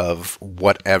agnostic of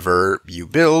whatever you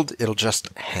build. It'll just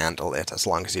handle it as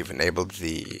long as you've enabled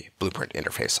the blueprint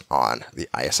interface on the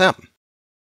ISM.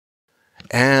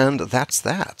 And that's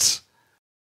that.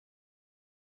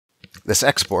 This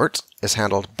export is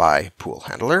handled by pool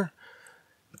handler.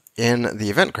 In the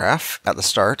event graph, at the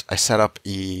start, I set up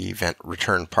event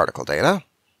return particle data,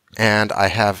 and I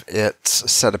have it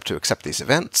set up to accept these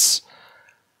events.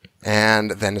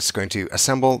 And then it's going to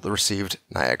assemble the received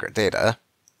Niagara data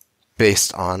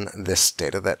based on this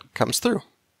data that comes through.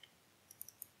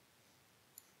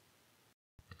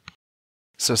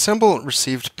 So assemble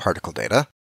received particle data.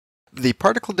 The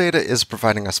particle data is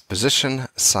providing us position,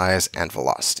 size, and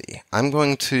velocity. I'm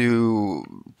going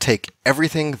to take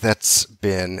everything that's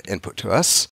been input to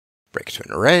us, break it to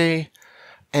an array,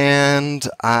 and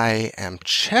I am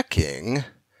checking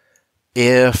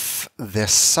if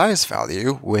this size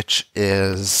value, which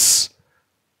is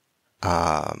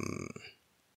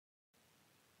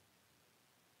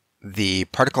the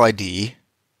particle ID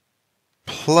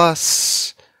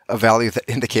plus a value that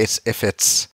indicates if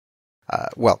it's,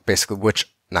 well, basically which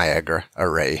Niagara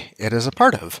array it is a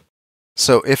part of.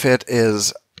 So if it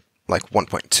is like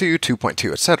 1.2,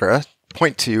 2.2, etc.,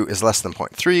 0.2 is less than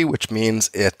 0.3, which means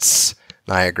it's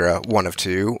Niagara 1 of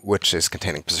 2, which is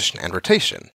containing position and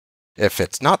rotation. If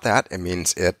it's not that, it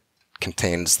means it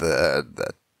contains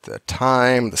the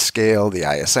time, the scale, the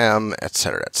ISM,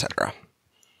 etc., etc.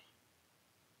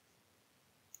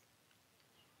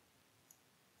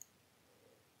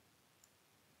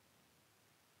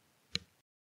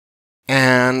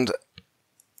 And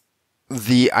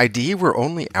the ID we're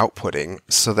only outputting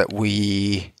so that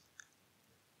we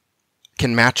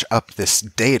can match up this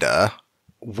data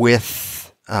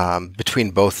with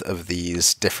between both of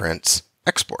these different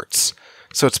exports.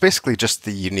 So it's basically just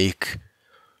the unique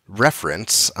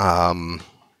reference that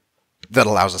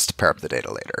allows us to pair up the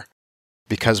data later.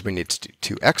 Because we need to do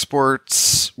 2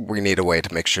 exports, we need a way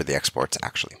to make sure the exports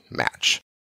actually match.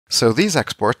 So these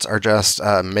exports are just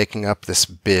making up this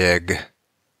big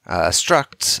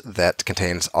struct that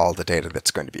contains all the data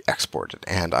that's going to be exported.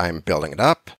 And I'm building it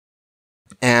up,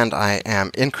 and I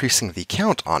am increasing the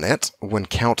count on it. When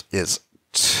count is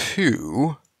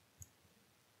 2,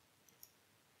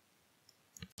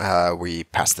 we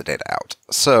pass the data out.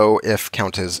 So if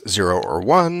count is 0 or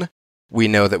 1, we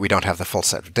know that we don't have the full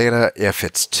set of data. If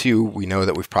it's 2, we know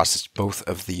that we've processed both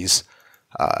of these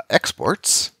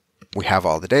exports. We have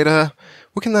all the data.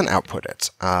 We can then output it.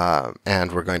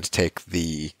 And we're going to take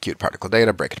the queued particle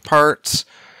data, break it apart,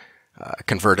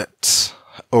 convert it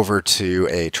over to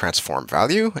a transform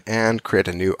value, and create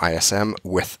a new ISM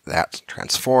with that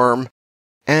transform.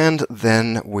 And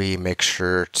then we make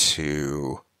sure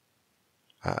to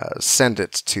send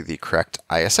it to the correct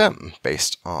ISM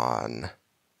based on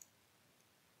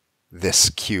this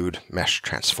queued mesh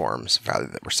transforms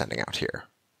value that we're sending out here.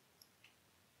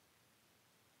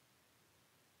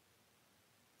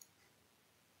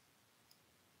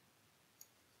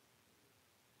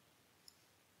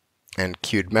 And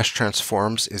queued mesh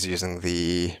transforms is using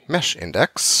the mesh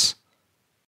index.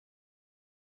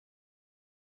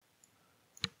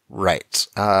 Right,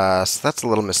 so that's a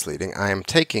little misleading. I'm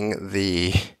calling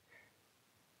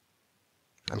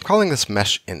this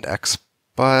mesh index,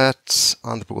 but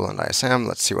on the Boolean ISM,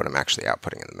 let's see what I'm actually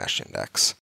outputting in the mesh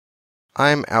index.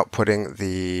 I'm outputting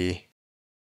the...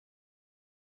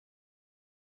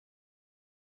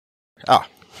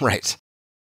 right.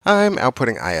 I'm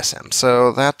outputting ISM,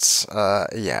 so that's,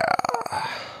 yeah.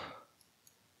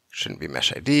 Shouldn't be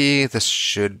mesh ID, this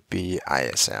should be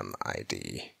ISM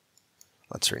ID.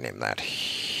 Let's rename that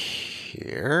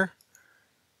here.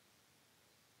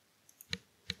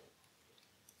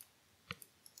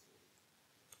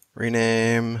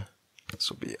 Rename, this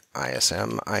will be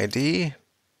ISM ID.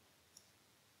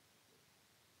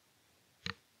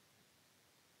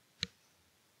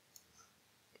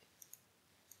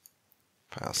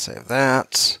 I'll save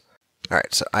that. All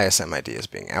right, so ISM ID is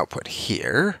being output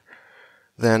here.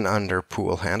 Then under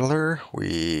pool handler,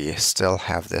 we still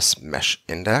have this mesh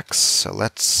index. So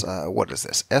let's, what is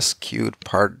this? SQ'd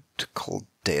particle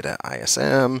data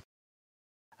ISM.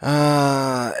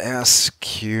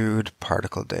 SQ'd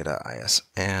particle data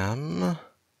ISM.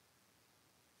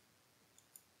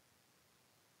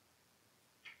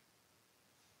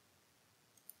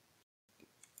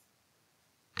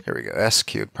 Here we go,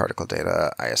 SQ'd particle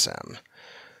data ISM.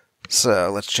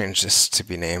 So let's change this to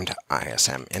be named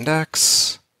ISM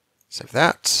index. Save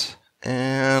that.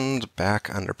 And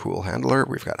back under pool handler,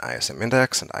 we've got ISM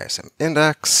index and ISM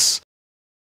index.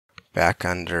 Back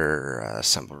under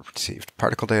sample received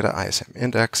particle data, ISM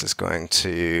index is going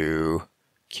to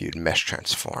queued mesh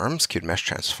transforms. Queued mesh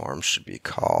transforms should be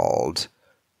called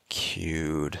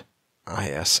queued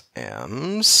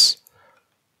ISMs.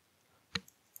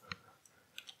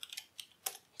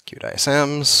 Queued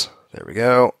ISMs. There we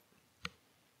go.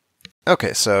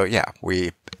 Okay, so yeah,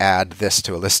 we add this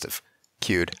to a list of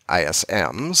queued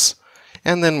ISMs,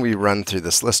 and then we run through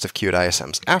this list of queued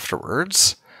ISMs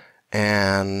afterwards,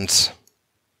 and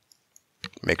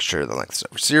make sure the length is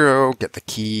over 0, get the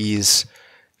keys,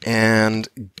 and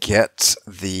get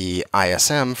the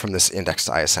ISM from this index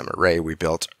to ISM array we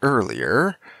built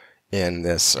earlier in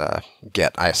this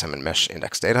get ISM and mesh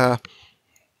index data.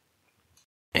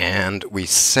 And we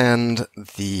send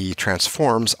the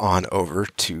transforms on over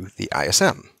to the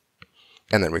ISM,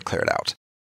 and then we clear it out.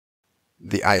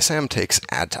 The ISM takes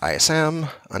add to ISM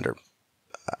under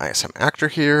ISM actor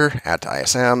here, add to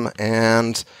ISM,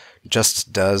 and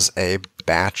just does a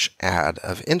batch add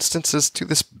of instances to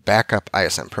this backup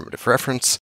ISM primitive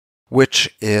reference,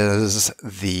 which is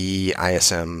the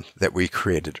ISM that we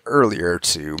created earlier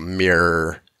to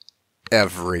mirror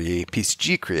every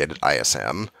PCG created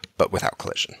ISM, but without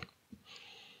collision.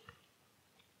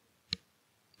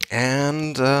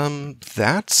 And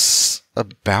that's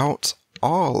about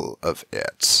all of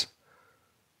it.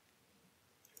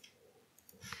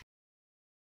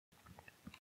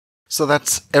 So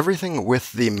that's everything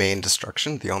with the main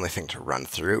destruction. The only thing to run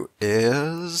through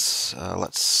is,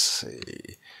 let's see,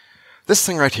 this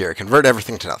thing right here, convert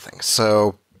everything to nothing.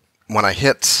 So when I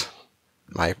hit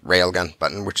my railgun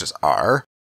button, which is R,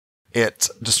 it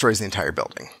destroys the entire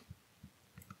building.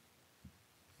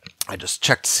 I just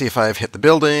check to see if I've hit the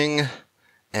building,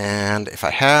 and if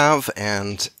I have,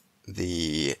 and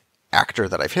the actor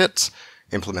that I've hit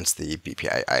implements the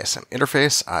BPI ISM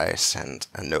interface, I send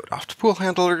a note off to pool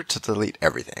handler to delete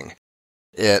everything.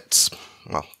 It,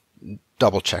 well,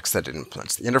 double checks that it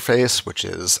implements the interface, which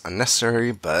is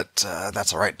unnecessary, but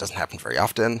that's alright, it doesn't happen very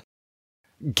often.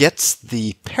 Gets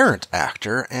the parent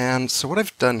actor, and so what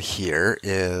I've done here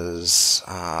is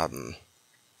right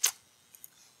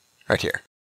here.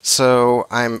 So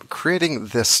I'm creating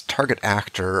this target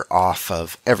actor off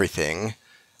of everything,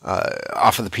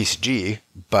 off of the PCG,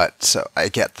 but so I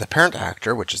get the parent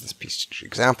actor, which is this PCG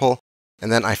example,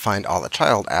 and then I find all the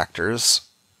child actors,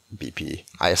 BP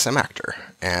ISM actor,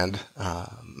 and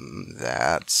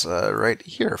that's right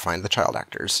here, find the child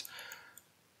actors.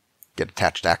 Get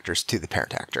attached actors to the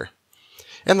parent actor.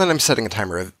 And then I'm setting a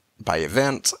timer by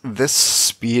event. This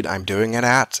speed I'm doing it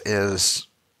at is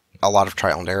a lot of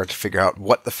trial and error to figure out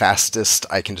what the fastest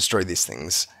I can destroy these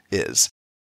things is.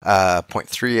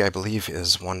 0.3, I believe,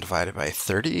 is 1 divided by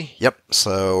 30. Yep,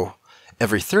 so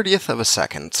every 30th of a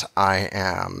second, I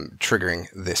am triggering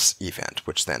this event,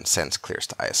 which then sends clears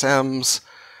to ISMs,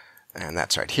 and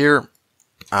that's right here.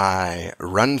 I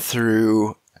run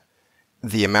through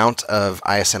the amount of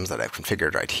ISMs that I've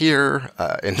configured right here.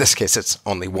 In this case, it's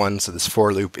only 1, so this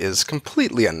for loop is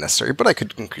completely unnecessary, but I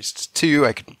could increase it to 2,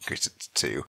 I could increase it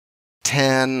to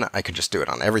 10, I could just do it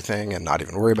on everything and not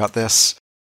even worry about this.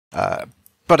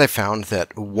 But I found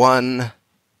that one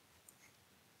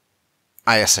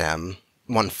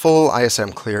full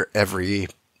ISM clear every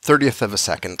 30th of a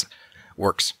second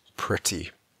works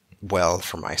pretty well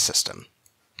for my system.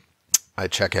 I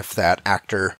check if that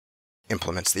actor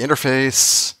implements the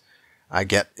interface, I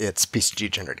get its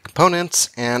PCG generated components,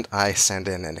 and I send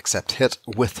in an accept hit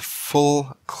with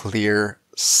full clear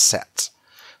set.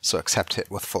 So accept hit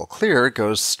with full clear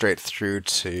goes straight through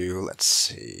to, let's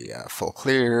see, full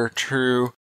clear,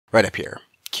 true, right up here.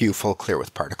 Q full clear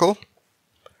with particle.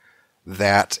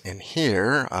 That in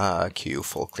here, Q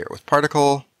full clear with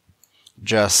particle.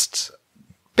 Just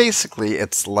basically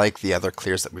it's like the other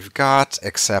clears that we've got,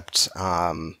 except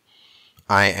I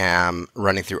am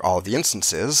running through all of the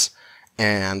instances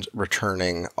and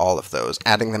returning all of those,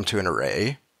 adding them to an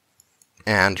array,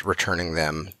 and returning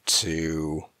them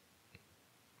to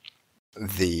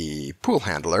the pool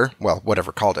handler, well,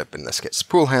 whatever called it in this case,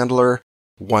 pool handler,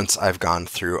 once I've gone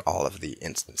through all of the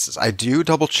instances. I do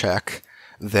double check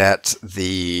that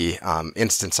the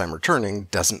instance I'm returning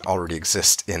doesn't already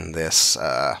exist in this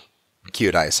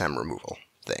queued ISM removal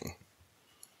thing.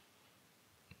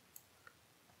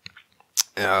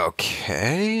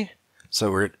 Okay,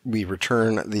 so we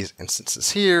return these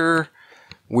instances here.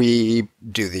 We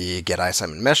do the get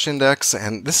ISM and mesh index,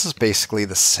 and this is basically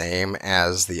the same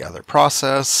as the other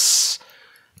process,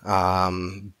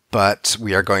 but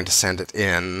we are going to send it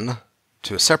in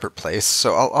to a separate place.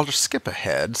 So I'll just skip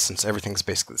ahead since everything's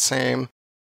basically the same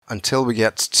until we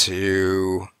get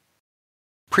to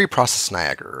pre-processed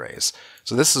Niagara arrays.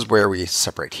 So this is where we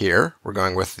separate here. We're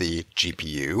going with the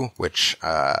GPU, which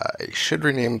I should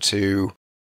rename to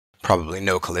probably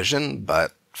no collision,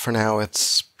 but for now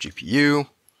it's GPU.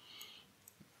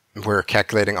 We're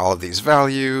calculating all of these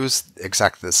values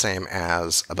exactly the same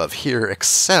as above here,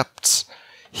 except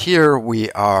here we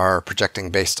are projecting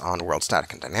based on world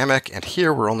static and dynamic, and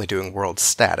here we're only doing world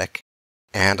static.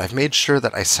 And I've made sure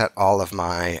that I set all of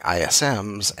my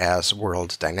ISMs as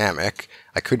world dynamic.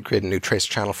 I could create a new trace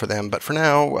channel for them, but for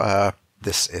now,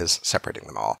 this is separating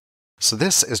them all. So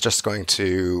this is just going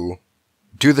to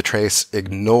do the trace,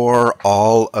 ignore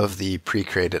all of the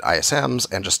pre-created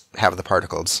ISMs, and just have the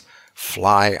particles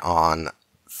fly on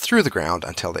through the ground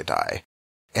until they die.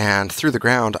 And through the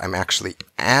ground, I'm actually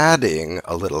adding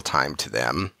a little time to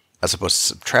them, as opposed to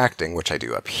subtracting, which I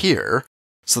do up here,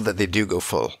 so that they do go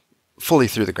fully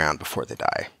through the ground before they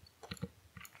die.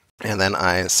 And then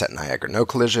I set Niagara no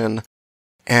collision.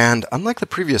 And unlike the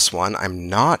previous one, I'm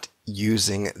not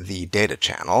using the data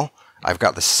channel. I've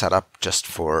got this set up just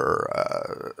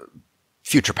for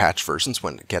future patch versions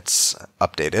when it gets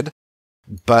updated.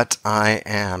 But I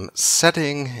am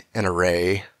setting an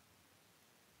array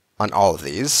on all of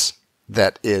these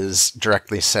that is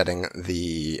directly setting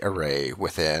the array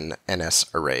within NS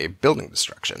array building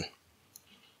destruction.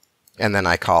 And then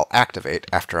I call activate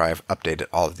after I've updated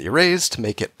all of the arrays to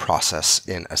make it process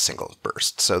in a single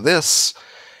burst. So this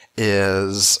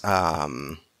is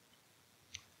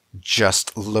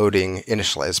just loading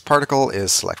initialize particle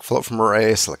is select float from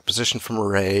array, select position from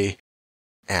array,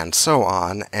 and so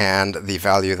on. And the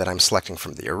value that I'm selecting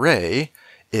from the array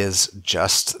is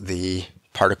just the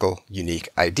particle unique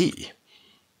ID.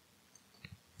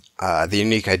 The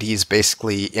unique IDs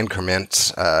basically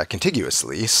increment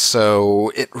contiguously,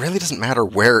 so it really doesn't matter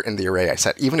where in the array I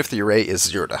set. Even if the array is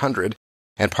 0 to 100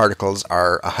 and particles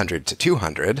are 100 to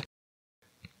 200,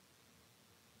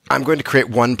 I'm going to create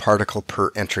one particle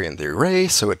per entry in the array,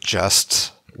 so it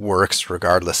just works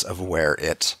regardless of where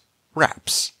it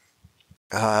wraps.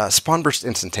 Spawn burst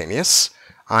instantaneous.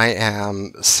 I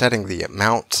am setting the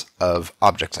amount of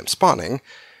objects I'm spawning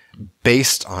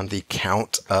based on the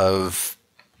count of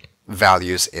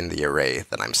values in the array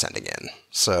that I'm sending in.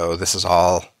 So this is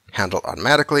all handled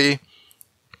automatically.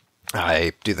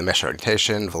 I do the mesh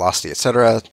orientation, velocity,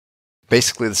 etc.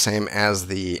 Basically the same as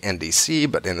the NDC,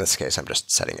 but in this case I'm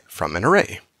just setting it from an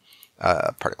array.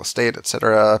 Particle state,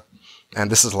 etc. And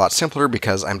this is a lot simpler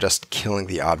because I'm just killing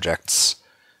the objects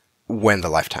when the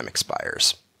lifetime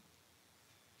expires.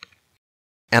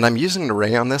 And I'm using an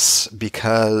array on this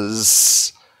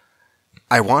because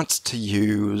I want to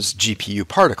use GPU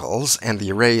particles, and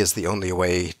the array is the only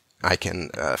way I can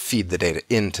feed the data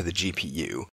into the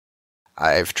GPU.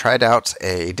 I've tried out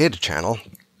a data channel,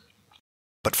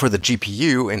 but for the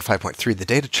GPU in 5.3, the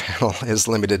data channel is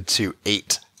limited to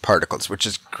 8 particles, which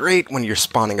is great when you're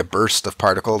spawning a burst of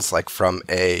particles, like from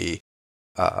a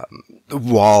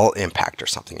wall impact or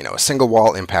something. You know, a single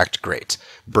wall impact, great.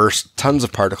 Burst tons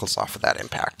of particles off of that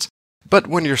impact. But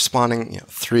when you're spawning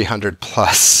 300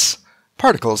 plus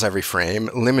particles every frame,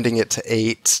 limiting it to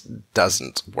 8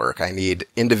 doesn't work. I need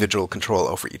individual control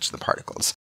over each of the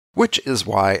particles, which is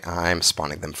why I'm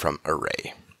spawning them from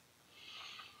array.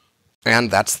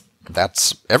 And that's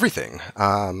everything.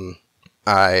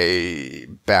 I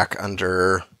back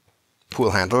under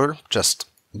pool handler, just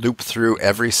loop through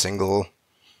every single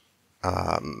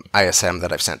ISM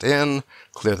that I've sent in,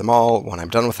 clear them all. When I'm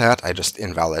done with that, I just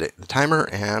invalidate the timer,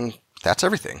 and that's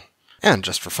everything. And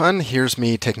just for fun, here's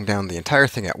me taking down the entire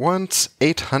thing at once,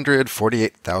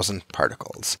 848,000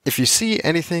 particles. If you see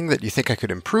anything that you think I could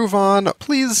improve on,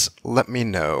 please let me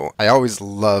know. I always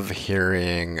love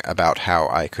hearing about how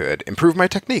I could improve my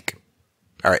technique.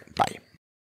 All right, bye.